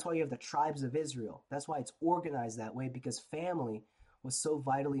 That's why you have the tribes of Israel. That's why it's organized that way, because family was so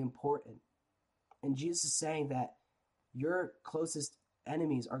vitally important. And Jesus is saying that your closest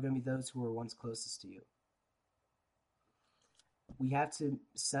enemies are going to be those who were once closest to you. We have to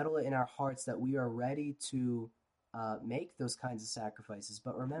settle it in our hearts that we are ready to make those kinds of sacrifices.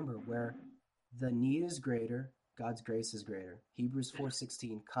 But remember, where the need is greater, God's grace is greater. Hebrews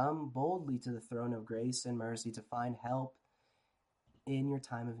 4:16, come boldly to the throne of grace and mercy to find help in your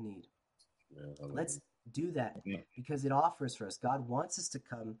time of need. Yeah, let's do that because it offers for us. God wants us to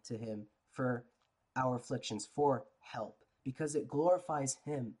come to him for our afflictions, for help, because it glorifies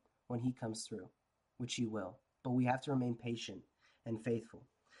him when he comes through, which he will. But we have to remain patient and faithful.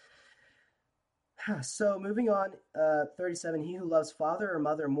 So moving on, 37, he who loves father or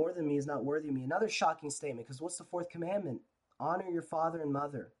mother more than me is not worthy of me. Another shocking statement, because what's the fourth commandment? Honor your father and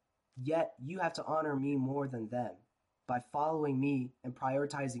mother. Yet you have to honor me more than them by following me and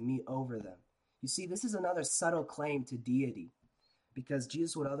prioritizing me over them. You see, this is another subtle claim to deity, because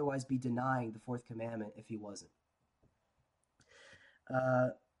Jesus would otherwise be denying the fourth commandment if he wasn't.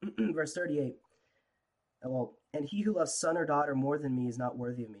 Verse 38, and he who loves son or daughter more than me is not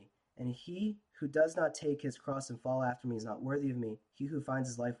worthy of me. And he who does not take his cross and follow after me is not worthy of me. He who finds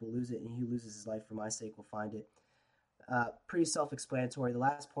his life will lose it, and he who loses his life for my sake will find it. Pretty self-explanatory. The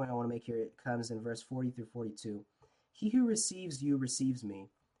last point I want to make here, it comes in verse 40 through 42. He who receives you receives me,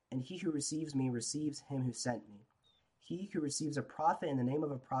 and he who receives me receives him who sent me. He who receives a prophet in the name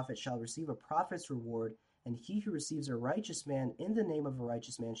of a prophet shall receive a prophet's reward, and he who receives a righteous man in the name of a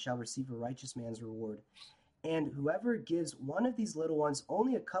righteous man shall receive a righteous man's reward. And whoever gives one of these little ones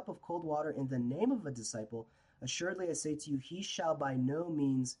only a cup of cold water in the name of a disciple, assuredly I say to you, he shall by no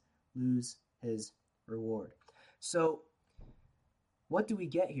means lose his reward. So, what do we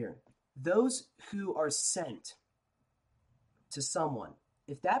get here? Those who are sent to someone,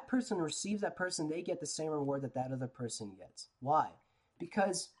 if that person receives that person, they get the same reward that that other person gets. Why?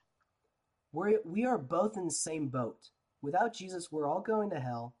 Because we are both in the same boat. Without Jesus, we're all going to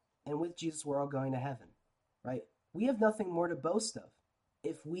hell, and with Jesus, we're all going to heaven. Right? We have nothing more to boast of.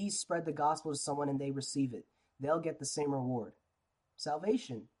 If we spread the gospel to someone and they receive it, they'll get the same reward.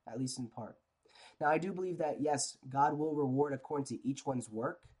 Salvation, at least in part. Now, I do believe that, yes, God will reward according to each one's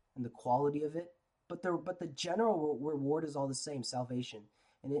work and the quality of it, but the general reward is all the same, salvation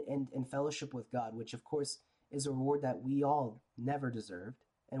and fellowship with God, which, of course, is a reward that we all never deserved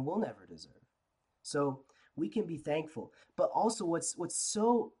and will never deserve. So we can be thankful. But also what's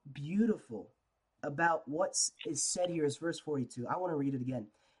so beautiful about what is said here is verse 42. I want to read it again.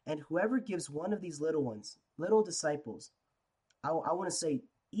 And whoever gives one of these little ones, little disciples, I want to say,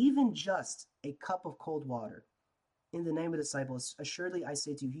 even just a cup of cold water in the name of disciples, assuredly I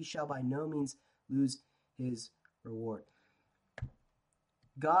say to you, he shall by no means lose his reward.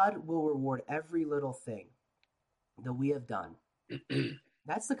 God will reward every little thing that we have done.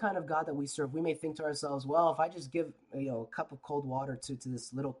 That's the kind of God that we serve. We may think to ourselves, well, if I just give a cup of cold water to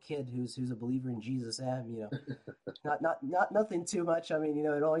this little kid who's a believer in Jesus, not nothing too much. I mean,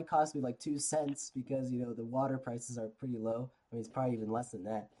 it only cost me like 2 cents because the water prices are pretty low. I mean, it's probably even less than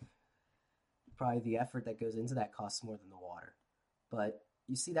that. Probably the effort that goes into that costs more than the water. But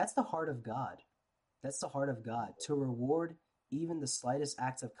you see, that's the heart of God. That's the heart of God, to reward even the slightest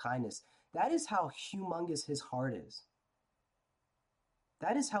acts of kindness. That is how humongous his heart is.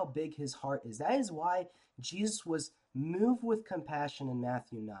 That is how big his heart is. That is why Jesus was moved with compassion in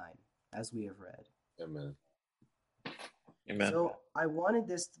Matthew 9, as we have read. Amen. Amen. So I wanted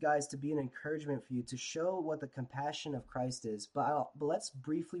this, guys, to be an encouragement for you to show what the compassion of Christ is. But let's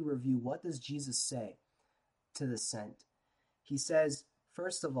briefly review, what does Jesus say to the sent? He says,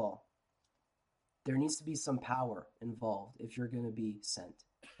 first of all, there needs to be some power involved if you're going to be sent,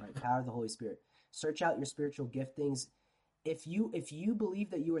 right? Power of the Holy Spirit. Search out your spiritual giftings. If you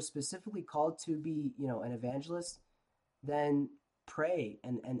believe that you are specifically called to be, an evangelist, then pray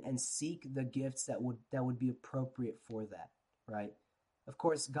and seek the gifts that would be appropriate for that, right? Of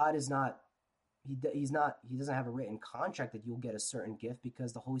course, God is not, he doesn't have a written contract that you'll get a certain gift,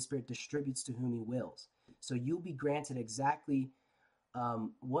 because the Holy Spirit distributes to whom he wills. So you'll be granted exactly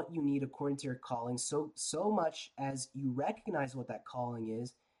what you need according to your calling, so much as you recognize what that calling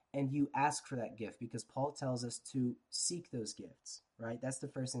is and you ask for that gift, because Paul tells us to seek those gifts, right? That's the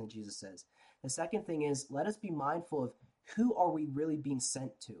first thing that Jesus says. The second thing is, let us be mindful of who are we really being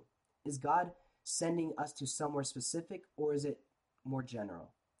sent to? Is God sending us to somewhere specific, or is it more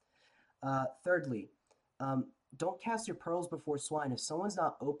general? Thirdly, don't cast your pearls before swine. If someone's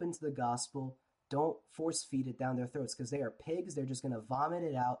not open to the gospel, don't force feed it down their throats, because they are pigs. They're just going to vomit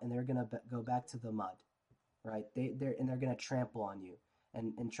it out, and they're going to go back to the mud, right? They're going to trample on you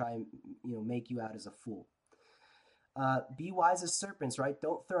and try and make you out as a fool. Be wise as serpents, right?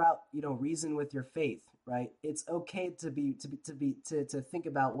 Don't throw out reason with your faith, right? It's okay to think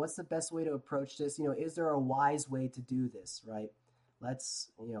about what's the best way to approach this. Is there a wise way to do this, right? Let's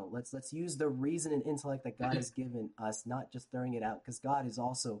use the reason and intellect that God has given us, not just throwing it out, because God is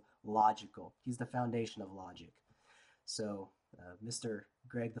also logical. He's the foundation of logic. So Mr.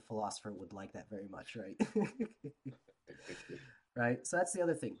 Greg the philosopher would like that very much, right? Right. So that's the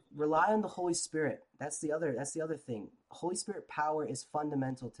other thing. Rely on the Holy Spirit. That's the other thing. Holy Spirit power is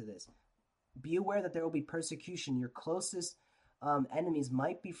fundamental to this. Be aware that there will be persecution. Your closest enemies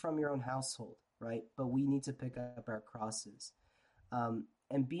might be from your own household, right? But we need to pick up our crosses.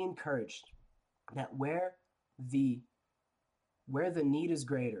 And be encouraged that where the need is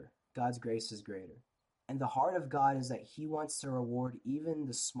greater, God's grace is greater. And the heart of God is that he wants to reward even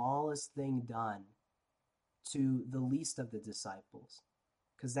the smallest thing done to the least of the disciples,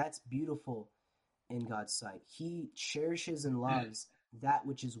 because that's beautiful in God's sight. He cherishes and loves that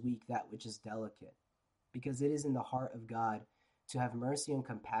which is weak, that which is delicate, because it is in the heart of God to have mercy and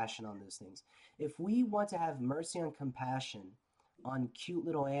compassion on those things. If we want to have mercy and compassion on cute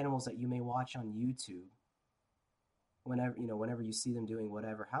little animals that you may watch on YouTube, whenever you see them doing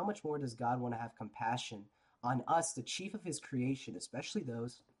whatever, how much more does God want to have compassion on us, the chief of his creation, especially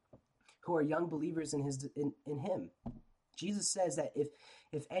those who are young believers in him? Jesus says that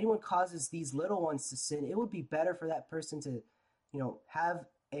if anyone causes these little ones to sin, it would be better for that person to, have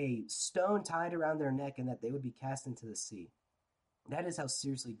a stone tied around their neck and that they would be cast into the sea. That is how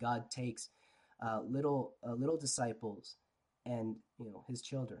seriously God takes little disciples and his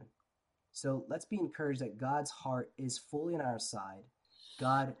children. So let's be encouraged that God's heart is fully on our side.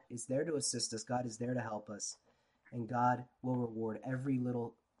 God is there to assist us. God is there to help us, and God will reward every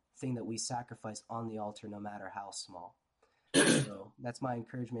little thing that we sacrifice on the altar, no matter how small. So that's my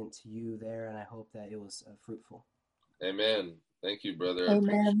encouragement to you there, and I hope that it was fruitful. Amen. Thank you, brother.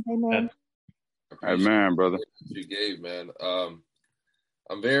 Amen. Amen. Amen, brother. You gave, man.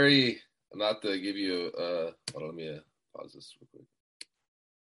 I'm very, not to give you hold on, let me pause this real quick.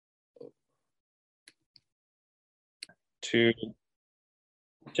 2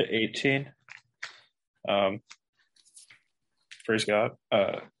 to 18. Praise God.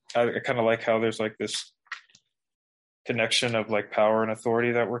 I kind of like how there's like this connection of like power and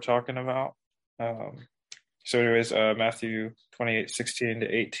authority that we're talking about. So anyways, Matthew 28:16 to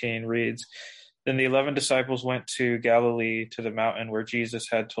 18 reads, "Then the 11 disciples went to Galilee, to the mountain where Jesus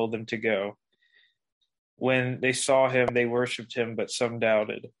had told them to go. When they saw him, they worshipped him, but some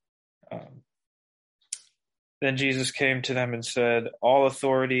doubted. Then Jesus came to them and said, 'All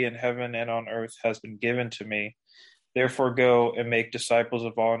authority in heaven and on earth has been given to me. Therefore go and make disciples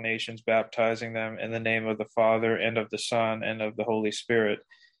of all nations, baptizing them in the name of the Father and of the Son and of the Holy Spirit,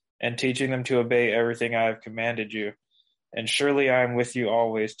 and teaching them to obey everything I have commanded you. And surely I am with you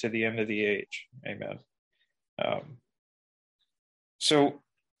always to the end of the age.'" Amen. So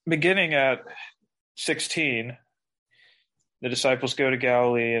beginning at 16, the disciples go to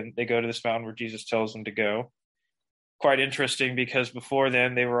Galilee and they go to this mountain where Jesus tells them to go. Quite interesting, because before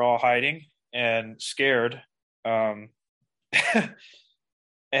then they were all hiding and scared. And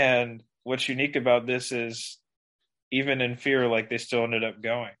what's unique about this is even in fear, like they still ended up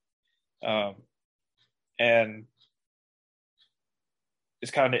going. And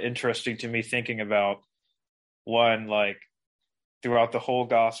it's kind of interesting to me thinking about one, like throughout the whole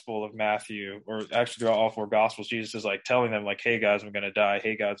gospel of Matthew, or actually throughout all 4 gospels, Jesus is like telling them like, "Hey guys, I'm going to die.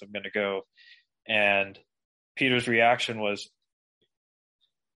 Hey guys, I'm going to go." And Peter's reaction was,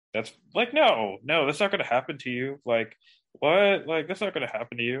 that's like, no, that's not going to happen to you. Like, what? Like, that's not going to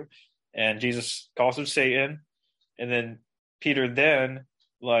happen to you. And Jesus calls him Satan. And then Peter then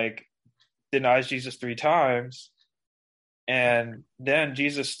like denies Jesus 3 times. And then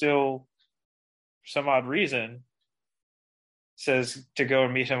Jesus still, for some odd reason, says to go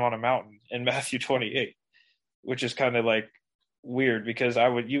and meet him on a mountain in Matthew 28, which is kind of like weird, because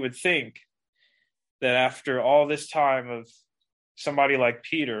you would think that after all this time of somebody like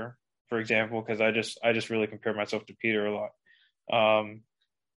Peter, for example, because I just really compare myself to Peter a lot.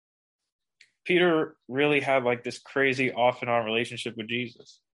 Peter really had like this crazy off and on relationship with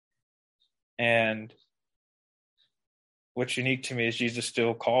Jesus. And what's unique to me is Jesus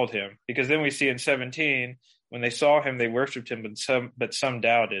still called him, because then we see in 17 When they saw him, they worshipped him, but some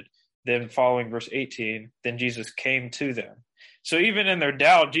doubted. Then following verse 18, then Jesus came to them. So even in their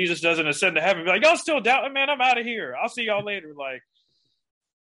doubt, Jesus doesn't ascend to heaven and be like, y'all still doubting, man, I'm out of here. I'll see y'all later. Like,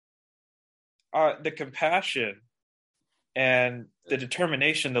 the compassion and the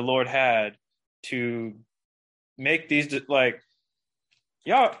determination the Lord had to make these, like,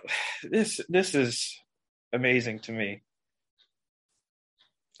 y'all, this is amazing to me.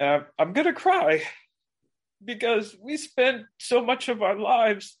 I'm going to cry because we spend so much of our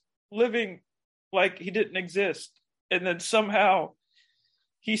lives living like he didn't exist. And then somehow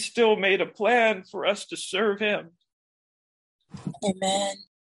he still made a plan for us to serve him. Amen.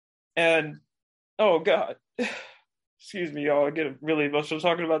 And, oh God, excuse me, y'all, I get really emotional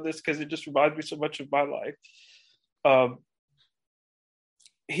talking about this because it just reminds me so much of my life.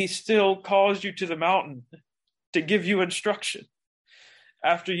 He still calls you to the mountain to give you instruction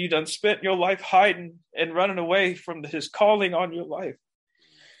after you done spent your life hiding and running away from his calling on your life.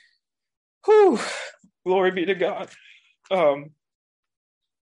 Whew, glory be to God.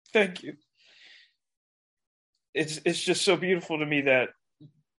 Thank you. It's just so beautiful to me that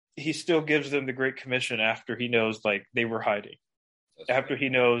he still gives them the Great Commission after he knows, like, they were hiding. After he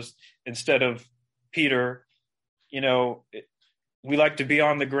knows, instead of Peter, we like to be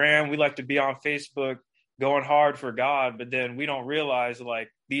on the gram, we like to be on Facebook going hard for God, but then we don't realize, like,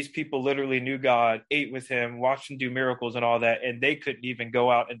 these people literally knew God, ate with him, watched him do miracles and all that, and they couldn't even go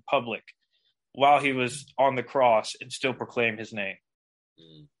out in public while he was on the cross and still proclaim his name.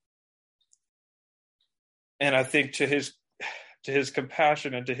 And I think to his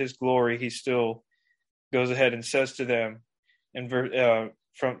compassion and to his glory, he still goes ahead and says to them,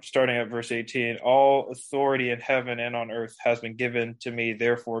 from starting at verse 18, all authority in heaven and on earth has been given to me.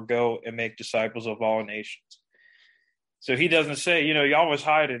 Therefore, go and make disciples of all nations. So he doesn't say, y'all was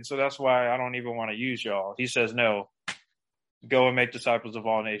hiding, so that's why I don't even want to use y'all. He says, no, go and make disciples of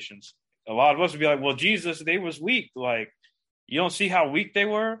all nations. A lot of us would be like, well, Jesus, they was weak. Like, you don't see how weak they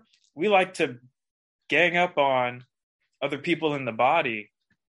were? We like to gang up on other people in the body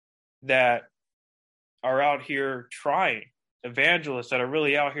that are out here trying, evangelists that are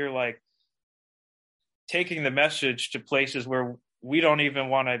really out here, like, taking the message to places where we don't even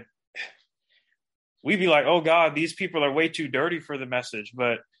want to. We'd be like, oh God, these people are way too dirty for the message.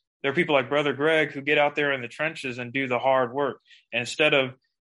 But there are people like Brother Greg who get out there in the trenches and do the hard work. And instead of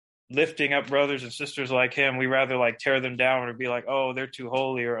lifting up brothers and sisters like him, we rather, like, tear them down or be like, oh, they're too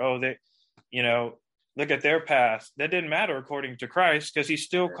holy, or, oh, they, look at their past. That didn't matter according to Christ, because he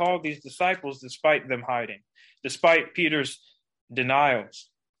still called these disciples despite them hiding, despite Peter's denials.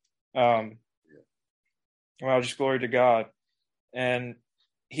 Well, just glory to God. And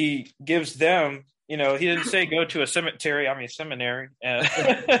he gives them, he didn't say go to a seminary.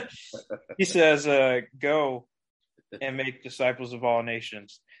 He says, go and make disciples of all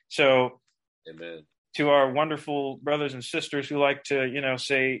nations. So, amen. To our wonderful brothers and sisters who like to,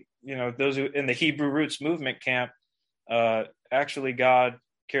 say, those who in the Hebrew Roots movement camp, actually God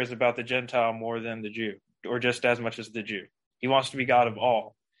cares about the Gentile more than the Jew, or just as much as the Jew. He wants to be God of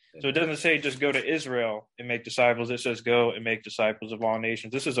all. So it doesn't say just go to Israel and make disciples. It says go and make disciples of all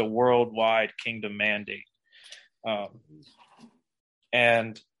nations. This is a worldwide kingdom mandate.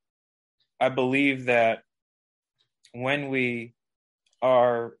 And I believe that when we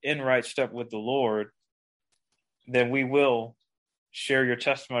are in right step with the Lord, then we will share your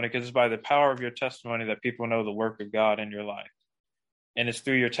testimony, because it's by the power of your testimony that people know the work of God in your life. And it's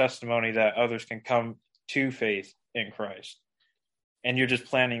through your testimony that others can come to faith in Christ. And you're just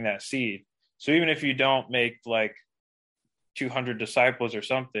planting that seed. So even if you don't make like 200 disciples or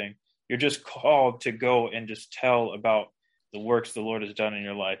something, you're just called to go and just tell about the works the Lord has done in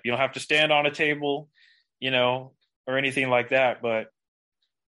your life. You don't have to stand on a table, or anything like that. But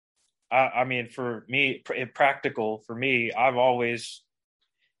I mean, for me, practical for me, I've always,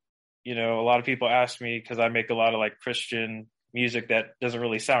 a lot of people ask me, because I make a lot of like Christian music that doesn't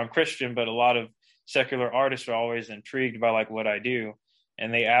really sound Christian, but a lot of secular artists are always intrigued by like what I do.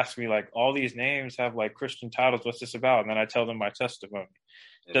 And they ask me, like, all these names have like Christian titles. What's this about? And then I tell them my testimony.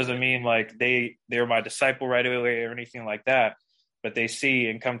 It doesn't mean like they're my disciple right away or anything like that, but they see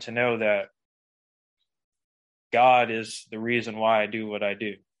and come to know that God is the reason why I do what I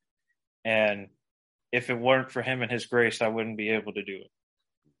do. And if it weren't for him and his grace, I wouldn't be able to do it.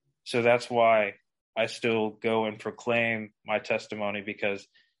 So that's why I still go and proclaim my testimony, because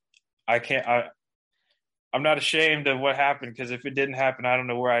I'm not ashamed of what happened, because if it didn't happen, I don't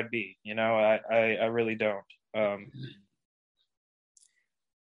know where I'd be. I really don't.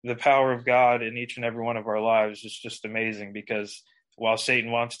 The power of God in each and every one of our lives is just amazing, because while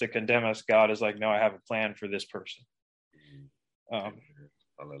Satan wants to condemn us, God is like, no, I have a plan for this person.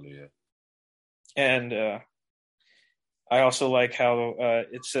 Hallelujah. And I also like how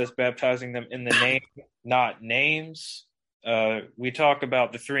it says baptizing them in the name, not names. We talk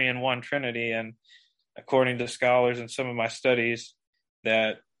about the 3-in-1 Trinity, and according to scholars in some of my studies,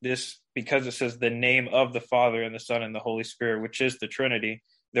 that this, because it says the name of the Father and the Son and the Holy Spirit, which is the Trinity,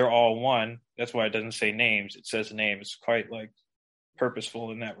 they're all one. That's why it doesn't say names. It says names. It's quite like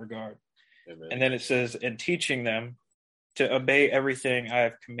purposeful in that regard. Amen. And then it says, and teaching them to obey everything I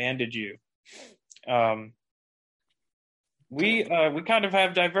have commanded you. We kind of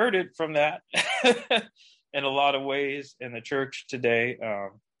have diverted from that in a lot of ways in the church today.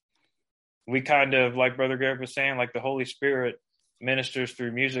 We kind of, like Brother Greg was saying, like the Holy Spirit ministers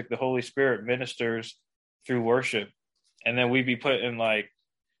through music, the Holy Spirit ministers through worship. And then we be putting like,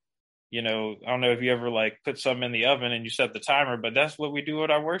 I don't know if you ever like put something in the oven and you set the timer, but that's what we do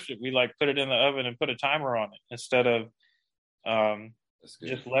with our worship. We like put it in the oven and put a timer on it instead of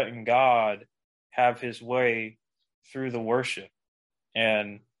just letting God have his way through the worship.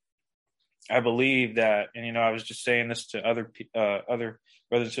 And I believe that, and I was just saying this to other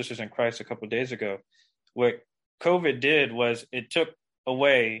brothers and sisters in Christ a couple of days ago. What COVID did was it took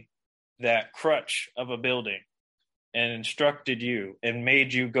away that crutch of a building and instructed you and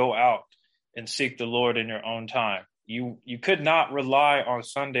made you go out and seek the Lord in your own time. You could not rely on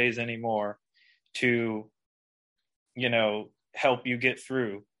Sundays anymore to, help you get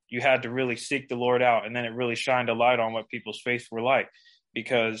through. You had to really seek the Lord out, and then it really shined a light on what people's faiths were like.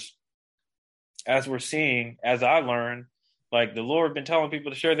 Because as we're seeing, as I learned, like the Lord been telling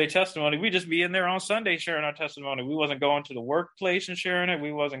people to share their testimony. We just be in there on Sunday sharing our testimony. We wasn't going to the workplace and sharing it.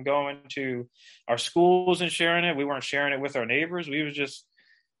 We wasn't going to our schools and sharing it. We weren't sharing it with our neighbors. We was just,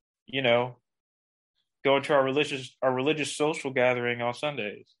 going to our religious social gathering on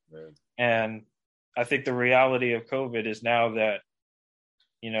Sundays. Man. And I think the reality of COVID is now that,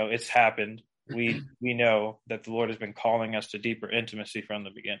 it's happened. We know that the Lord has been calling us to deeper intimacy from the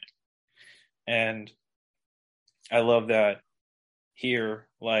beginning. And I love that here,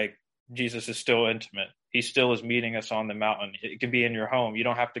 like Jesus is still intimate. He still is meeting us on the mountain. It can be in your home. You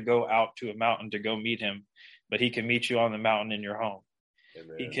don't have to go out to a mountain to go meet him, but he can meet you on the mountain in your home.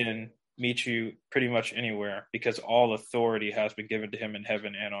 Amen. He can meet you pretty much anywhere because all authority has been given to him in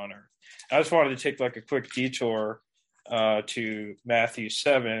heaven and on earth. I just wanted to take like a quick detour to Matthew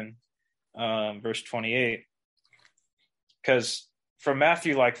 7, verse 28, because from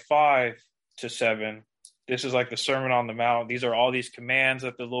Matthew 5 to 7, this is like the Sermon on the Mount. These are all these commands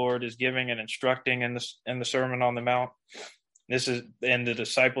that the Lord is giving and instructing in the Sermon on the Mount. And the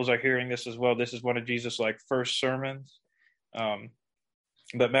disciples are hearing this as well. This is one of Jesus' first sermons.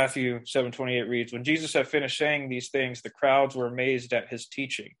 But Matthew 7:28 reads, when Jesus had finished saying these things, the crowds were amazed at his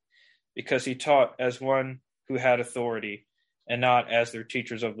teaching, because he taught as one who had authority and not as their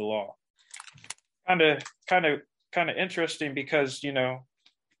teachers of the law. Kind of interesting because,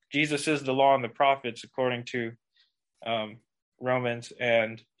 Jesus is the law and the prophets according to Romans,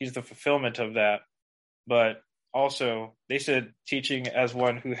 and he's the fulfillment of that. But also they said teaching as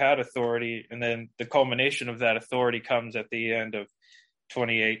one who had authority, and then the culmination of that authority comes at the end of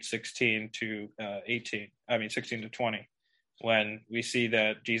 28:16 to 16 to 20, when we see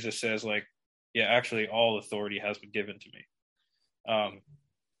that Jesus says actually all authority has been given to me.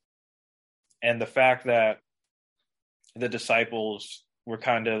 And the fact that the disciples were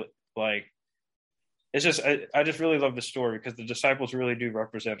kind of it's just, I just really love the story because the disciples really do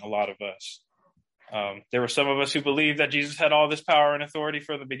represent a lot of us. There were some of us who believed that Jesus had all this power and authority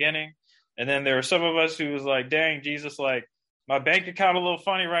from the beginning. And then there were some of us who was like, dang, Jesus, my bank account a little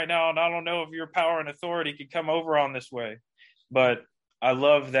funny right now, and I don't know if your power and authority could come over on this way. But I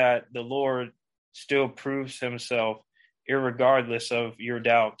love that the Lord still proves himself irregardless of your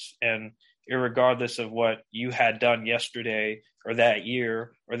doubts and irregardless of what you had done yesterday or that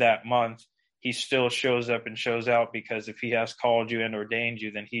year or that month. He still shows up and shows out, because if he has called you and ordained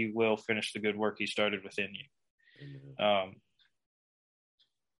you, then he will finish the good work he started within you.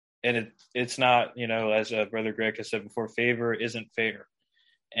 And it's not, as Brother Greg has said before, favor isn't fair.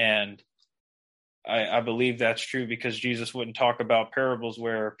 And I believe that's true, because Jesus wouldn't talk about parables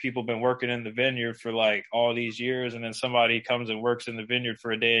where people have been working in the vineyard for all these years, and then somebody comes and works in the vineyard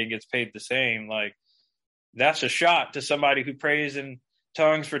for a day and gets paid the same. That's a shot to somebody who prays in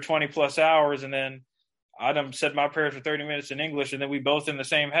tongues for 20 plus hours, and then I done said my prayers for 30 minutes in English, and then we both in the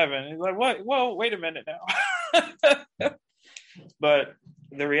same heaven. And what? Whoa, wait a minute now. But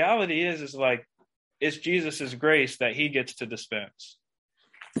the reality is it's Jesus's grace that he gets to dispense.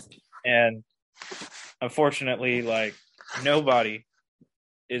 And unfortunately, Nobody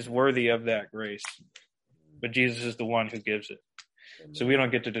is worthy of that grace, but Jesus is the one who gives it. So we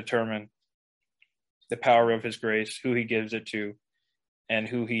don't get to determine the power of his grace, who he gives it to, and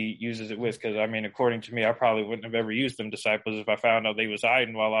who he uses it with. Because, I mean, according to me, I probably wouldn't have ever used them disciples if I found out they was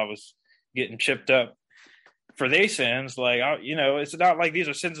hiding while I was getting chipped up for their sins. Like, it's not like these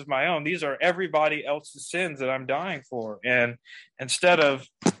are sins of my own. These are everybody else's sins that I'm dying for. And instead of,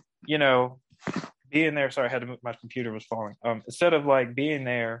 being there, sorry, I had to move, my computer was falling. Instead of like being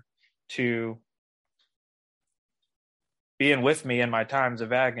there to being with me in my times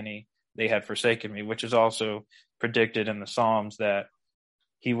of agony, they had forsaken me, which is also predicted in the Psalms that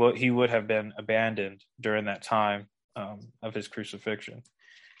he would have been abandoned during that time of his crucifixion.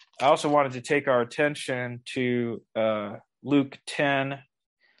 I also wanted to take our attention to Luke 10,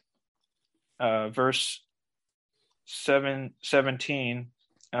 verse 17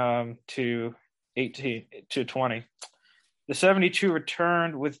 to 18 to 20. The 72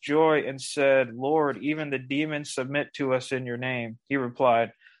 returned with joy and said, "Lord, even the demons submit to us in your name." He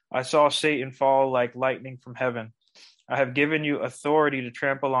replied, "I saw Satan fall like lightning from heaven. I have given you authority to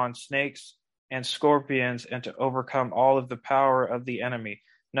trample on snakes and scorpions and to overcome all of the power of the enemy.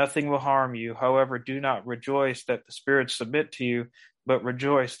 Nothing will harm you. However, do not rejoice that the spirits submit to you, but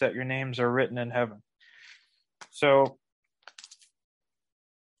rejoice that your names are written in heaven." So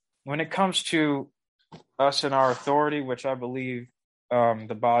when it comes to us and our authority, which I believe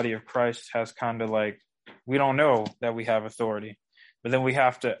the body of Christ has kind of like, we don't know that we have authority, but then we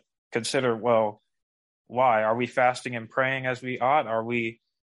have to consider, well, why? Are we fasting and praying as we ought? Are we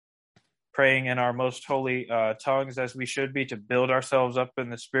praying in our most holy tongues as we should be to build ourselves up in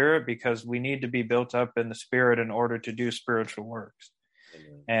the spirit? Because we need to be built up in the spirit in order to do spiritual works.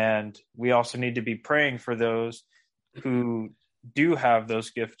 Amen. And we also need to be praying for those who do have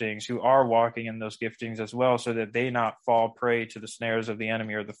those giftings, who are walking in those giftings as well, so that they not fall prey to the snares of the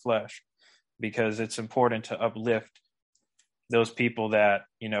enemy or the flesh, because it's important to uplift those people that,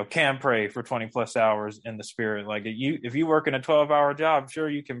 can pray for 20 plus hours in the spirit. Like if you work in a 12-hour job, sure,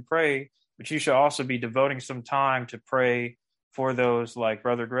 you can pray, but you should also be devoting some time to pray for those like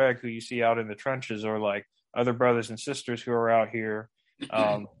Brother Greg, who you see out in the trenches, or like other brothers and sisters who are out here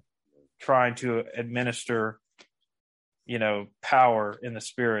trying to administer power in the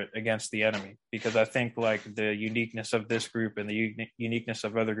spirit against the enemy. Because I think like the uniqueness of this group and the uniqueness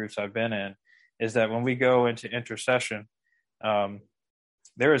of other groups I've been in is that when we go into intercession,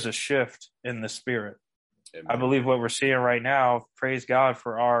 there is a shift in the spirit. Amen. I believe what we're seeing right now, praise God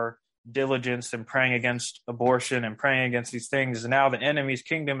for our diligence in praying against abortion and praying against these things. Now the enemy's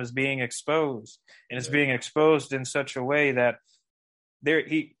kingdom is being exposed, and it's being exposed in such a way that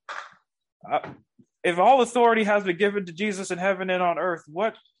if all authority has been given to Jesus in heaven and on earth,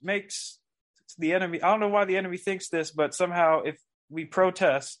 what makes the enemy? I don't know why the enemy thinks this, but somehow if we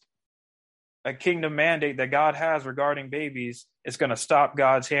protest a kingdom mandate that God has regarding babies, it's going to stop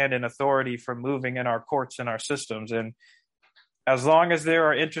God's hand and authority from moving in our courts and our systems. And as long as there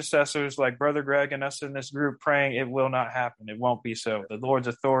are intercessors like Brother Greg and us in this group praying, it will not happen. It won't be so. The Lord's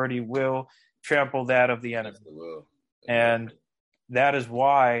authority will trample that of the enemy. And that is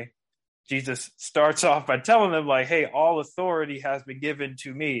why Jesus starts off by telling them, like, hey, all authority has been given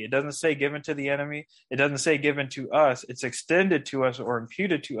to me. It doesn't say given to the enemy. It doesn't say given to us. It's extended to us or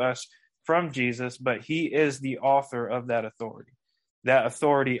imputed to us from Jesus, but he is the author of that authority. That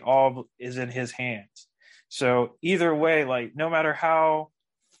authority all is in his hands. So either way, like, no matter how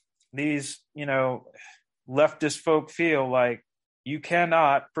these, leftist folk feel, like, you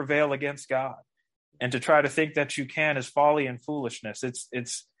cannot prevail against God. And to try to think that you can is folly and foolishness.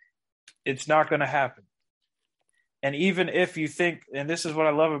 It's not going to happen. And even if you think, and this is what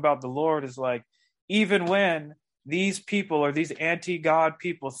I love about the Lord, is like, even when these people or these anti-God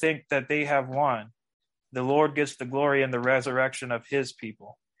people think that they have won, the Lord gets the glory in the resurrection of his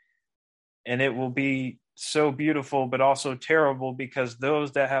people. And it will be so beautiful, but also terrible, because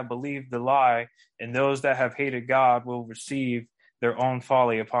those that have believed the lie and those that have hated God will receive their own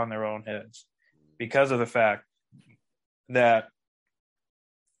folly upon their own heads, because of the fact that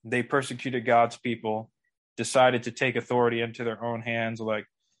they persecuted God's people, decided to take authority into their own hands. Like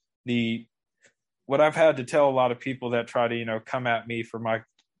what I've had to tell a lot of people that try to, come at me for my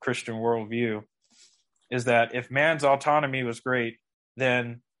Christian worldview is that if man's autonomy was great,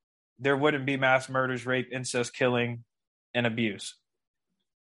 then there wouldn't be mass murders, rape, incest, killing, and abuse.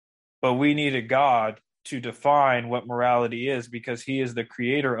 But we needed God to define what morality is, because he is the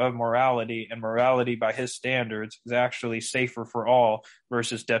creator of morality, and morality by his standards is actually safer for all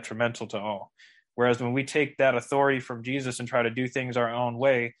versus detrimental to all. Whereas when we take that authority from Jesus and try to do things our own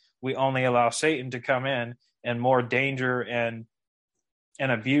way, we only allow Satan to come in and more danger and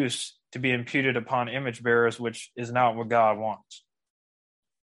abuse to be imputed upon image bearers, which is not what God wants.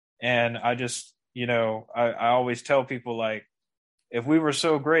 And I just, I always tell people, like, if we were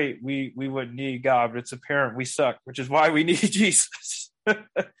so great, we wouldn't need God, but it's apparent we suck, which is why we need Jesus.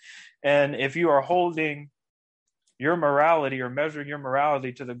 And if you are holding your morality or measuring your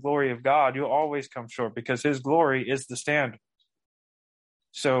morality to the glory of God, you'll always come short, because his glory is the standard.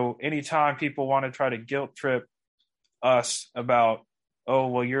 So anytime people want to try to guilt trip us about, oh,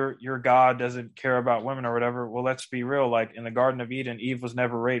 well, your God doesn't care about women or whatever. Well, let's be real. Like in the Garden of Eden, Eve was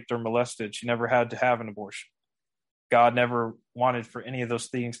never raped or molested. She never had to have an abortion. God never wanted for any of those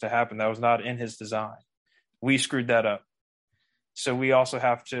things to happen. That was not in his design. We screwed that up. So we also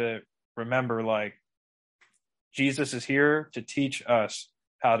have to remember, like, Jesus is here to teach us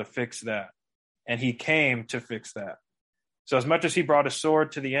how to fix that. And he came to fix that. So as much as he brought a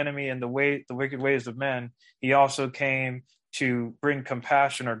sword to the enemy and the wicked ways of men, he also came to bring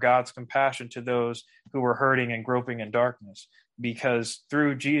compassion, or God's compassion, to those who were hurting and groping in darkness. Because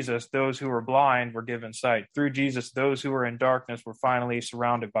through Jesus, those who were blind were given sight. Through Jesus, those who were in darkness were finally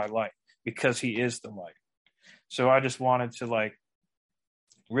surrounded by light, because he is the light. So I just wanted to, like,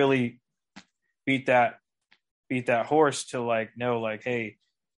 really beat that horse to, like, know, like, hey,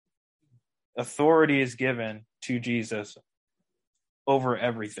 authority is given to Jesus over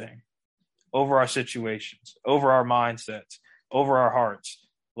everything, over our situations, over our mindsets, over our hearts.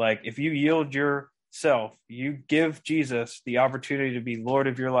 Like, if you yield yourself, you give Jesus the opportunity to be Lord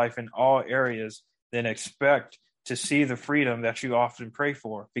of your life in all areas, then expect to see the freedom that you often pray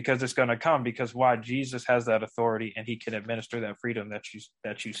for, because it's going to come. Because why? Jesus has that authority, and he can administer that freedom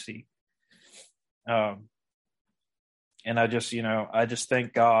that you see. And I just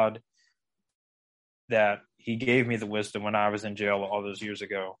thank God that he gave me the wisdom when I was in jail all those years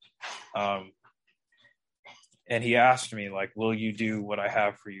ago. And he asked me, like, will you do what I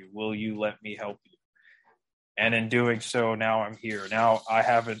have for you? Will you let me help you? And in doing so, now I'm here. Now I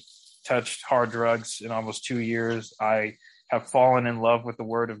haven't touched hard drugs in almost 2 years. I have fallen in love with the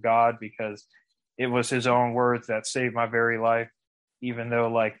word of God, because it was his own words that saved my very life, even though,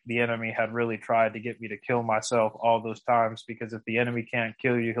 like, the enemy had really tried to get me to kill myself all those times. Because if the enemy can't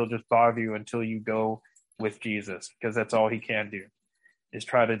kill you, he'll just bother you until you go with Jesus, because that's all he can do, is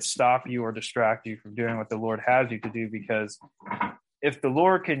try to stop you or distract you from doing what the Lord has you to do. Because if the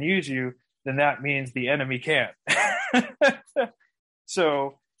Lord can use you, then that means the enemy can't.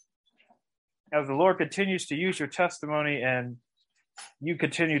 So as the Lord continues to use your testimony and you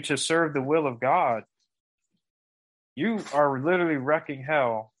continue to serve the will of God, you are literally wrecking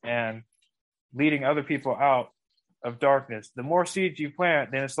hell and leading other people out of darkness. The more seeds you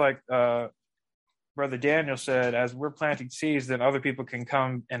plant, then it's like Brother Daniel said, as we're planting seeds, then other people can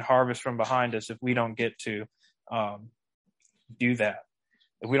come and harvest from behind us if we don't get to do that,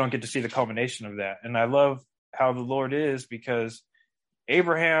 if we don't get to see the culmination of that. And I love how the Lord is, because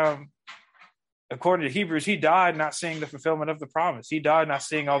Abraham, according to Hebrews, he died not seeing the fulfillment of the promise. He died not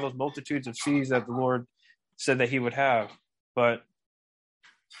seeing all those multitudes of seeds that the Lord said that he would have. But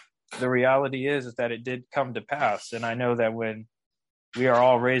the reality is that it did come to pass. And I know that when we are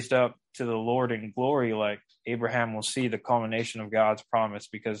all raised up to the Lord in glory, like, Abraham will see the culmination of God's promise,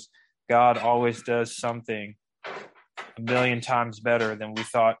 because God always does something 1,000,000 times better than we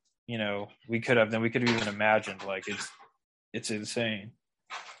thought, we could have even imagined. Like, it's insane.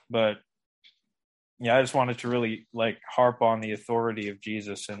 But yeah, I just wanted to really, like, harp on the authority of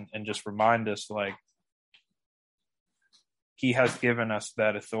Jesus and just remind us, like, he has given us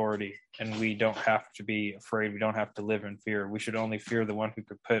that authority, and we don't have to be afraid. We don't have to live in fear. We should only fear the one who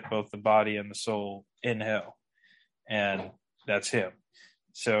could put both the body and the soul in hell, and that's him.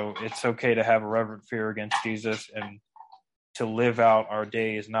 So it's okay to have a reverent fear against Jesus, and to live out our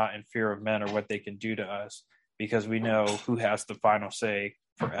days not in fear of men or what they can do to us, because we know who has the final say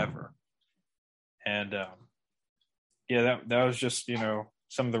forever. And that was just,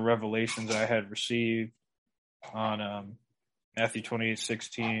 some of the revelations I had received on Matthew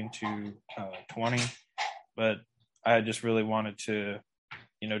 28:16 to 20. But I just really wanted to,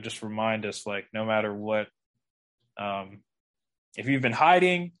 just remind us, like, no matter what, if you've been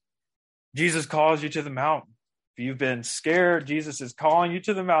hiding, Jesus calls you to the mountain. If you've been scared, Jesus is calling you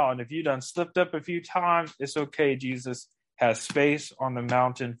to the mountain. If you've done slipped up a few times, it's okay. Jesus has space on the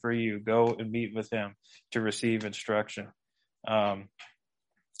mountain for you. Go and meet with him to receive instruction.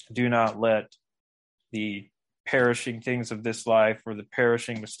 Do not let the perishing things of this life or the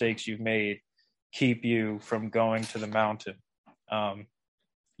perishing mistakes you've made keep you from going to the mountain.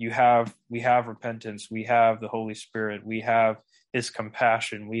 We have repentance. We have the Holy Spirit. We have his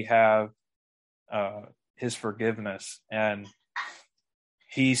compassion. We have his forgiveness, and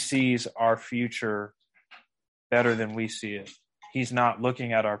he sees our future better than we see it. He's not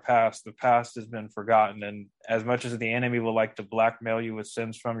looking at our past. The past has been forgotten. And as much as the enemy will like to blackmail you with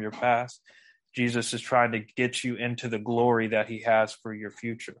sins from your past, Jesus is trying to get you into the glory that he has for your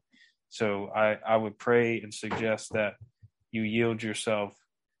future. So I would pray and suggest that you yield yourself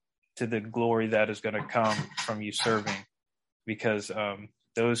to the glory that is going to come from you serving, because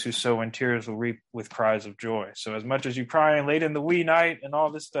those who sow in tears will reap with cries of joy. So as much as you crying late in the wee night and all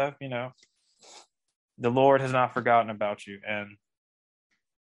this stuff, the Lord has not forgotten about you. And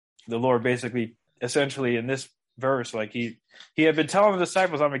the Lord basically, essentially in this verse, like he had been telling the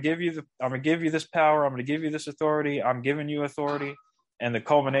disciples, I'm going to give you this power. I'm going to give you this authority. I'm giving you authority. And the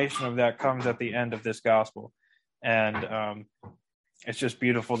culmination of that comes at the end of this gospel. And it's just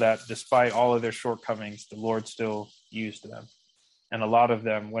beautiful that despite all of their shortcomings, the Lord still used them. And a lot of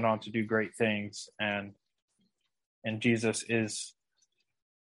them went on to do great things. And Jesus is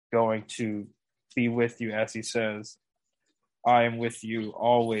going to be with you, as he says, I am with you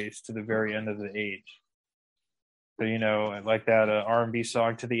always to the very end of the age. So, like that R&B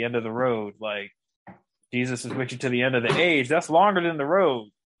song, To the End of the Road, like Jesus is with you to the end of the age. That's longer than the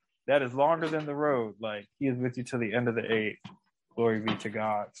road. That is longer than the road. Like he is with you to the end of the age. Glory be to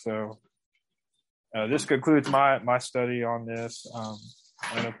God. So this concludes my study on this. I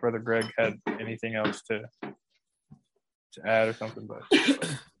don't know if Brother Greg had anything else to add or something, but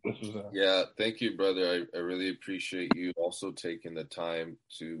this was yeah, thank you, brother. I really appreciate you also taking the time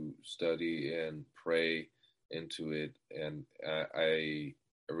to study and pray into it. And I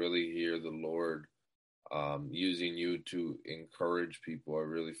really hear the Lord using you to encourage people. I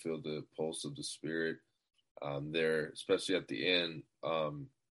really feel the pulse of the Spirit there, especially at the end,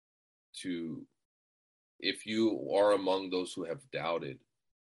 if you are among those who have doubted,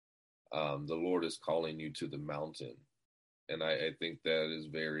 the Lord is calling you to the mountain. And I think that is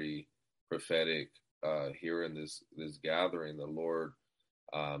very prophetic here in this gathering. The Lord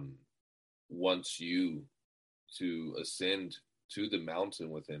wants you to ascend to the mountain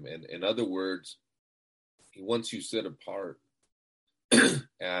with him. And in other words, he wants you set apart.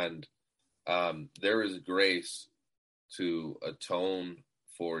 And there is grace to atone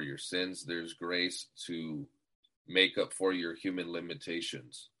for your sins. There's grace to make up for your human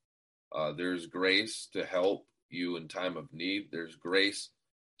limitations. There's grace to help you in time of need. There's grace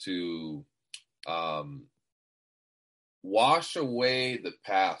to wash away the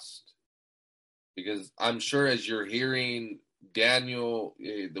past. Because I'm sure as you're hearing Daniel,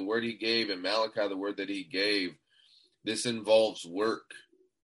 the word he gave, and Malachi, the word that he gave, this involves work.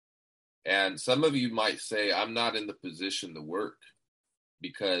 And some of you might say, I'm not in the position to work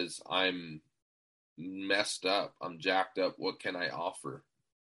because I'm messed up. I'm jacked up. What can I offer?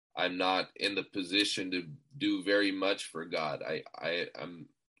 I'm not in the position to do very much for God. I'm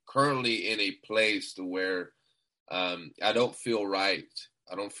currently in a place to where I don't feel right.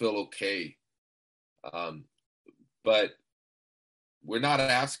 I don't feel okay. But we're not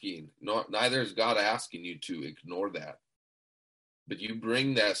asking, neither is God asking you to ignore that. But you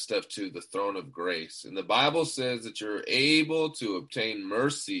bring that stuff to the throne of grace. And the Bible says that you're able to obtain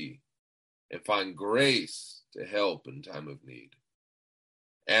mercy and find grace to help in time of need.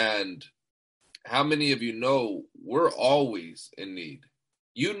 And how many of you know we're always in need?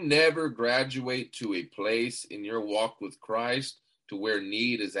 You never graduate to a place in your walk with Christ to where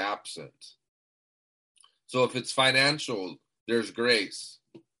need is absent. So if it's financial, there's grace.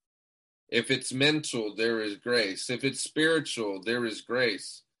 If it's mental, there is grace. If it's spiritual, there is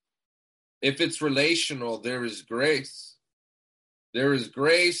grace. If it's relational, there is grace. There is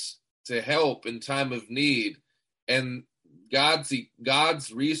grace to help in time of need. And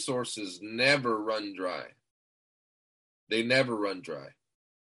God's resources never run dry. They never run dry.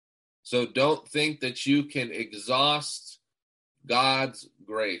 So don't think that you can exhaust God's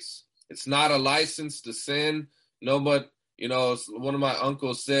grace. It's not a license to sin. No, but, one of my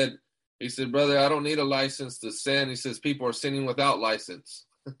uncles said, he said, brother, I don't need a license to sin. He says, people are sinning without license.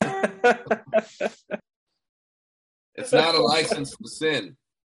 It's not a license to sin.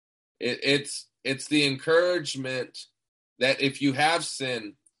 It's the encouragement that if you have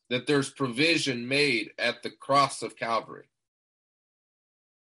sin, that there's provision made at the cross of Calvary.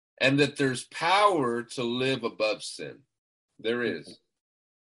 And that there's power to live above sin. There is.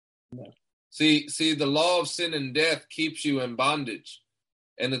 Yeah. See, the law of sin and death keeps you in bondage.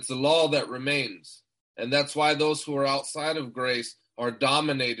 And it's a law that remains. And that's why those who are outside of grace are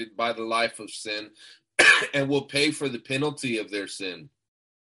dominated by the life of sin and will pay for the penalty of their sin.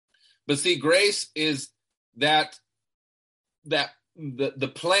 But see, grace is that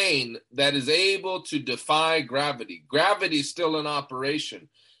the plane that is able to defy gravity. Gravity is still in operation,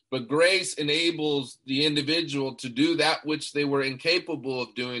 but grace enables the individual to do that which they were incapable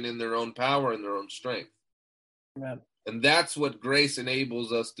of doing in their own power and their own strength. Amen. And that's what grace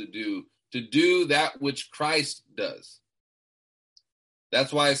enables us to do that which Christ does.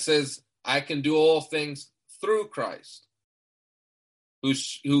 That's why it says, I can do all things through Christ,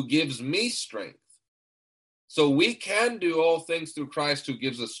 who gives me strength. So we can do all things through Christ who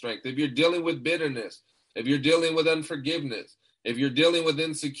gives us strength. If you're dealing with bitterness, if you're dealing with unforgiveness, if you're dealing with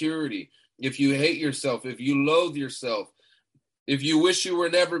insecurity, if you hate yourself, if you loathe yourself, if you wish you were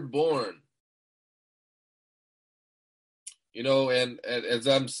never born, and as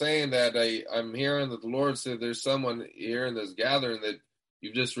I'm saying that, I'm hearing that the Lord said there's someone here in this gathering that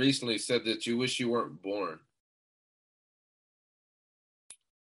you've just recently said that you wish you weren't born.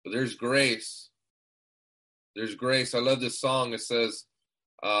 But there's grace. There's grace. I love this song. It says,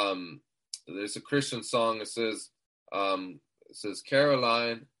 there's a Christian song. It says,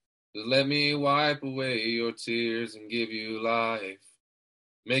 Caroline, just let me wipe away your tears and give you life.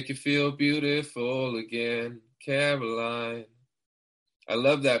 Make you feel beautiful again, Caroline. I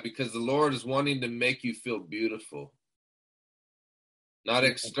love that because the Lord is wanting to make you feel beautiful. Not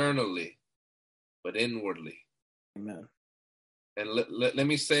externally, but inwardly. Amen. And let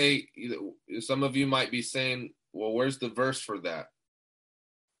me say, some of you might be saying, well, where's the verse for that?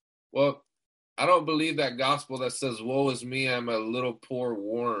 Well, I don't believe that gospel that says, woe is me, I'm a little poor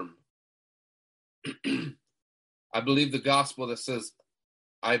worm. I believe the gospel that says,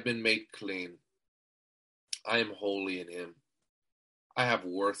 I've been made clean. I am holy in him. I have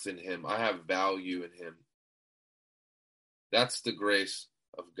worth in him. I have value in him. That's the grace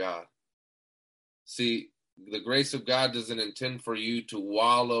of God. See, the grace of God doesn't intend for you to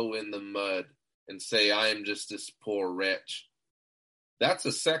wallow in the mud and say, I am just this poor wretch. That's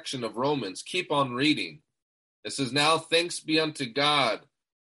a section of Romans. Keep on reading. It says, now thanks be unto God.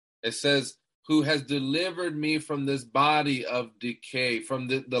 It says, who has delivered me from this body of decay, from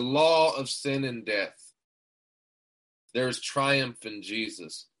the law of sin and death. There's triumph in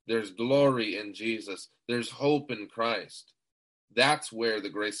Jesus. There's glory in Jesus. There's hope in Christ. That's where the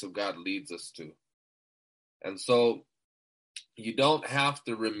grace of God leads us to. And so you don't have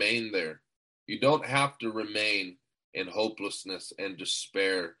to remain there. You don't have to remain in hopelessness and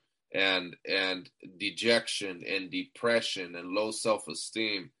despair and dejection and depression and low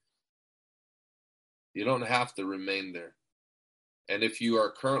self-esteem. You don't have to remain there. And if you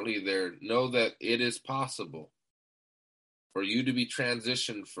are currently there, know that it is possible for you to be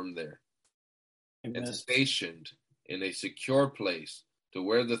transitioned from there. Amen. And stationed in a secure place to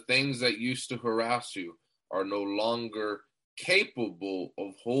where the things that used to harass you are no longer capable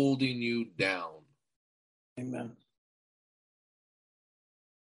of holding you down. Amen.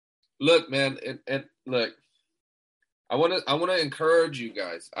 Look, man, and look, I want to encourage you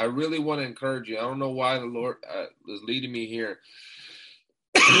guys. I really want to encourage you. I don't know why the Lord is leading me here,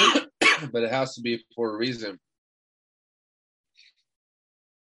 but it has to be for a reason.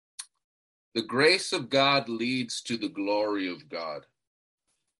 The grace of God leads to the glory of God.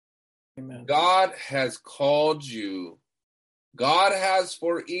 Amen. God has called you. God has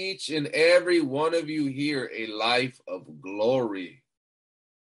for each and every one of you here a life of glory.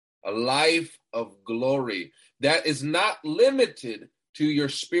 A life of glory that is not limited to your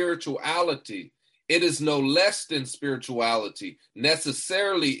spirituality. It is no less than spirituality.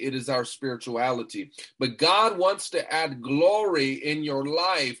 Necessarily, it is our spirituality. But God wants to add glory in your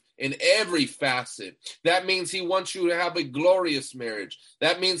life in every facet. That means he wants you to have a glorious marriage.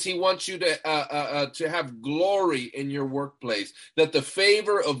 That means he wants you to have glory in your workplace. That the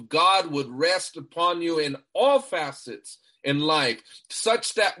favor of God would rest upon you in all facets in life,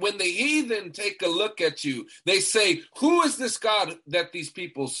 such that when the heathen take a look at you, they say, who is this God that these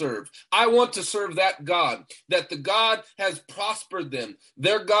people serve? I want to serve that God, that the God has prospered them.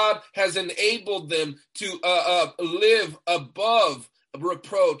 Their God has enabled them to live above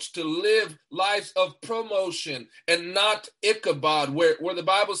reproach, to live lives of promotion and not Ichabod, where the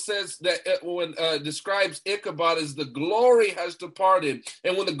Bible says that when describes Ichabod as the glory has departed.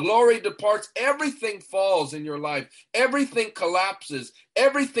 And when the glory departs, everything falls in your life. Everything collapses.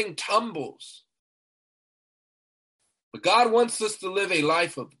 Everything tumbles. But God wants us to live a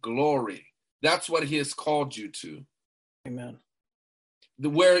life of glory. That's what he has called you to. Amen.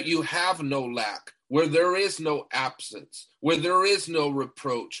 Where you have no lack, where there is no absence, where there is no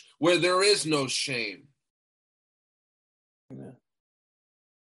reproach, where there is no shame. Amen.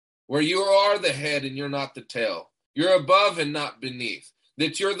 Where you are the head and you're not the tail. You're above and not beneath.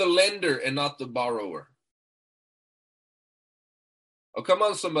 That you're the lender and not the borrower. Oh, come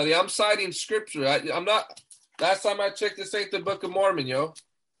on, somebody. I'm citing scripture. I'm not. Last time I checked, this ain't the Book of Mormon, yo.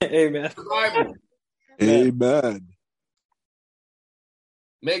 Amen. It's the Bible. Amen.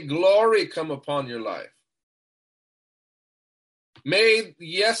 May glory come upon your life. May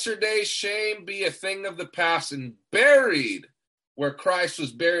yesterday's shame be a thing of the past and buried where Christ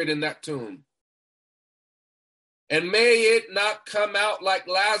was buried in that tomb. And may it not come out like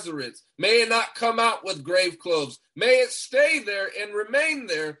Lazarus. May it not come out with grave clothes. May it stay there and remain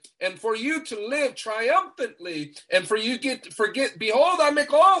there. And for you to live triumphantly and for you get to forget, behold, I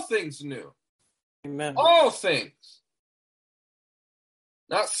make all things new. Amen. All things.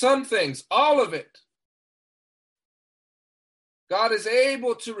 Not some things, all of it. God is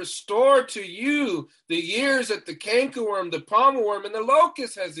able to restore to you the years that the cankerworm, the palmerworm, and the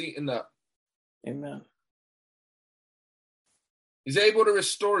locust has eaten up. Amen. He's able to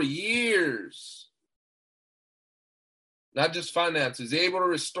restore years. Not just finances. He's able to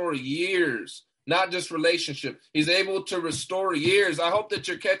restore years. Not just relationship. He's able to restore years. I hope that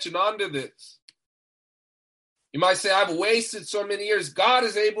you're catching on to this. You might say, I've wasted so many years. God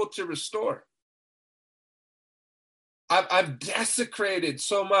is able to restore. I've desecrated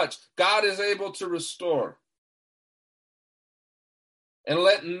so much. God is able to restore. And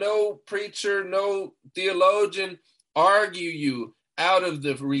let no preacher, no theologian argue you out of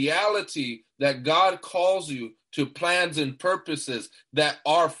the reality that God calls you to plans and purposes that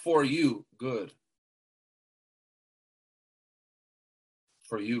are for you good.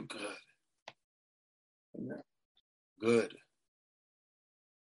 For you good. Good.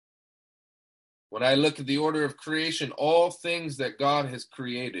 When I look at the order of creation, all things that God has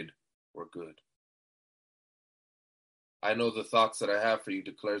created were good. I know the thoughts that I have for you,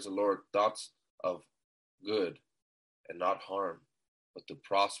 declares the Lord, thoughts of good and not harm, but to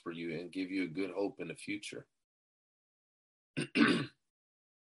prosper you and give you a good hope in the future.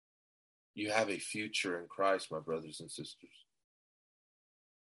 You have a future in Christ, my brothers and sisters.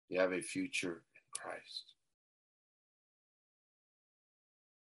 You have a future in Christ.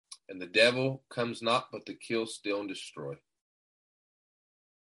 And the devil comes not but to kill, steal, and destroy.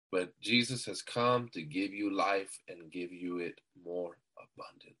 But Jesus has come to give you life and give you it more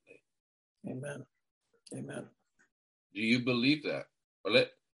abundantly. Amen. Amen. Do you believe that? Or I'm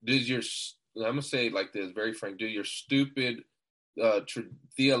going to say it like this, very frank, do your stupid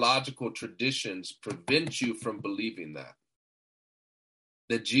theological traditions prevent you from believing that?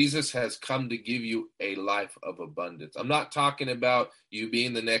 That Jesus has come to give you a life of abundance. I'm not talking about you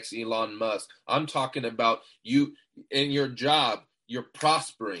being the next Elon Musk. I'm talking about you in your job, you're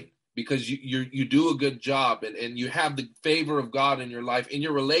prospering because you do a good job and you have the favor of God in your life. In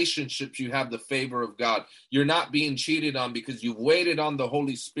your relationships, you have the favor of God. You're not being cheated on because you've waited on the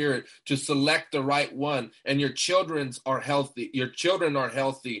Holy Spirit to select the right one, and your children are healthy. Your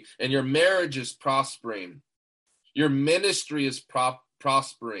healthy, and your marriage is prospering. Your ministry is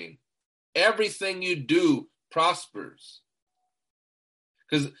prospering. Everything you do prospers.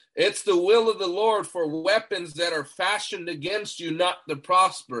 Because it's the will of the Lord for weapons that are fashioned against you not to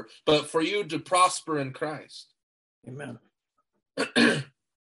prosper, but for you to prosper in Christ. Amen.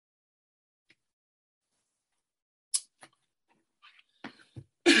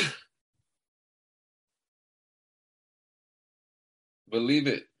 Believe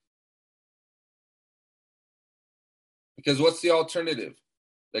it. Because what's the alternative?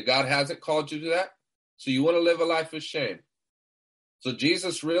 That God hasn't called you to that? So you want to live a life of shame. So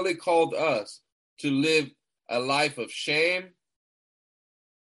Jesus really called us to live a life of shame,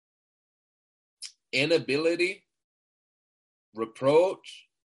 inability, reproach,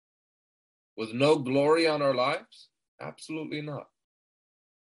 with no glory on our lives? Absolutely not.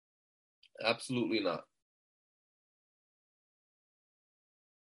 Absolutely not.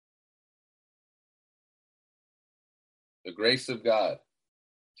 The grace of God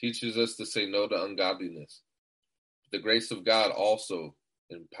teaches us to say no to ungodliness. The grace of God also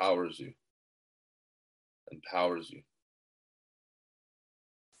empowers you. Empowers you.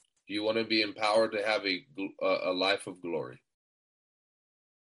 Do you want to be empowered to have a life of glory?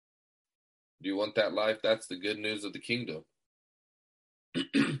 Do you want that life? That's the good news of the kingdom.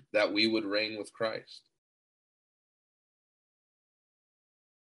 That we would reign with Christ.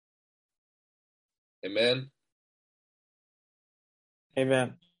 Amen.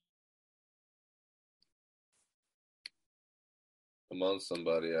 Amen. Come on,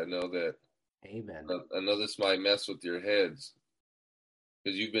 somebody. I know that. Amen. I know this might mess with your heads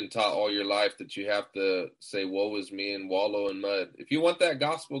because you've been taught all your life that you have to say, woe is me, and wallow in mud. If you want that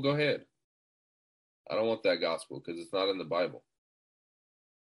gospel, go ahead. I don't want that gospel because it's not in the Bible.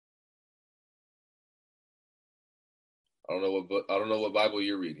 I don't know what Bible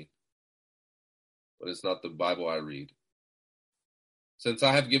you're reading, but it's not the Bible I read. Since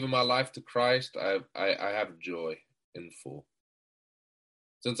I have given my life to Christ, I have joy in full.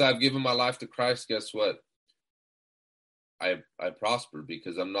 Since I've given my life to Christ, guess what? I prosper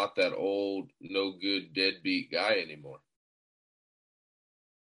because I'm not that old, no good, deadbeat guy anymore.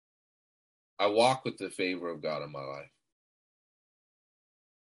 I walk with the favor of God in my life.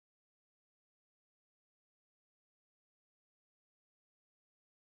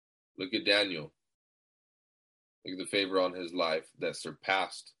 Look at Daniel. Look at the favor on his life that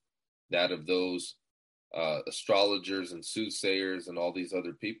surpassed that of those astrologers and soothsayers and all these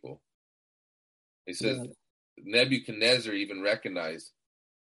other people. He says, Nebuchadnezzar even recognized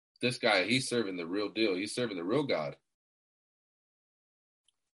this guy, he's serving the real deal. He's serving the real God.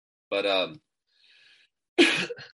 But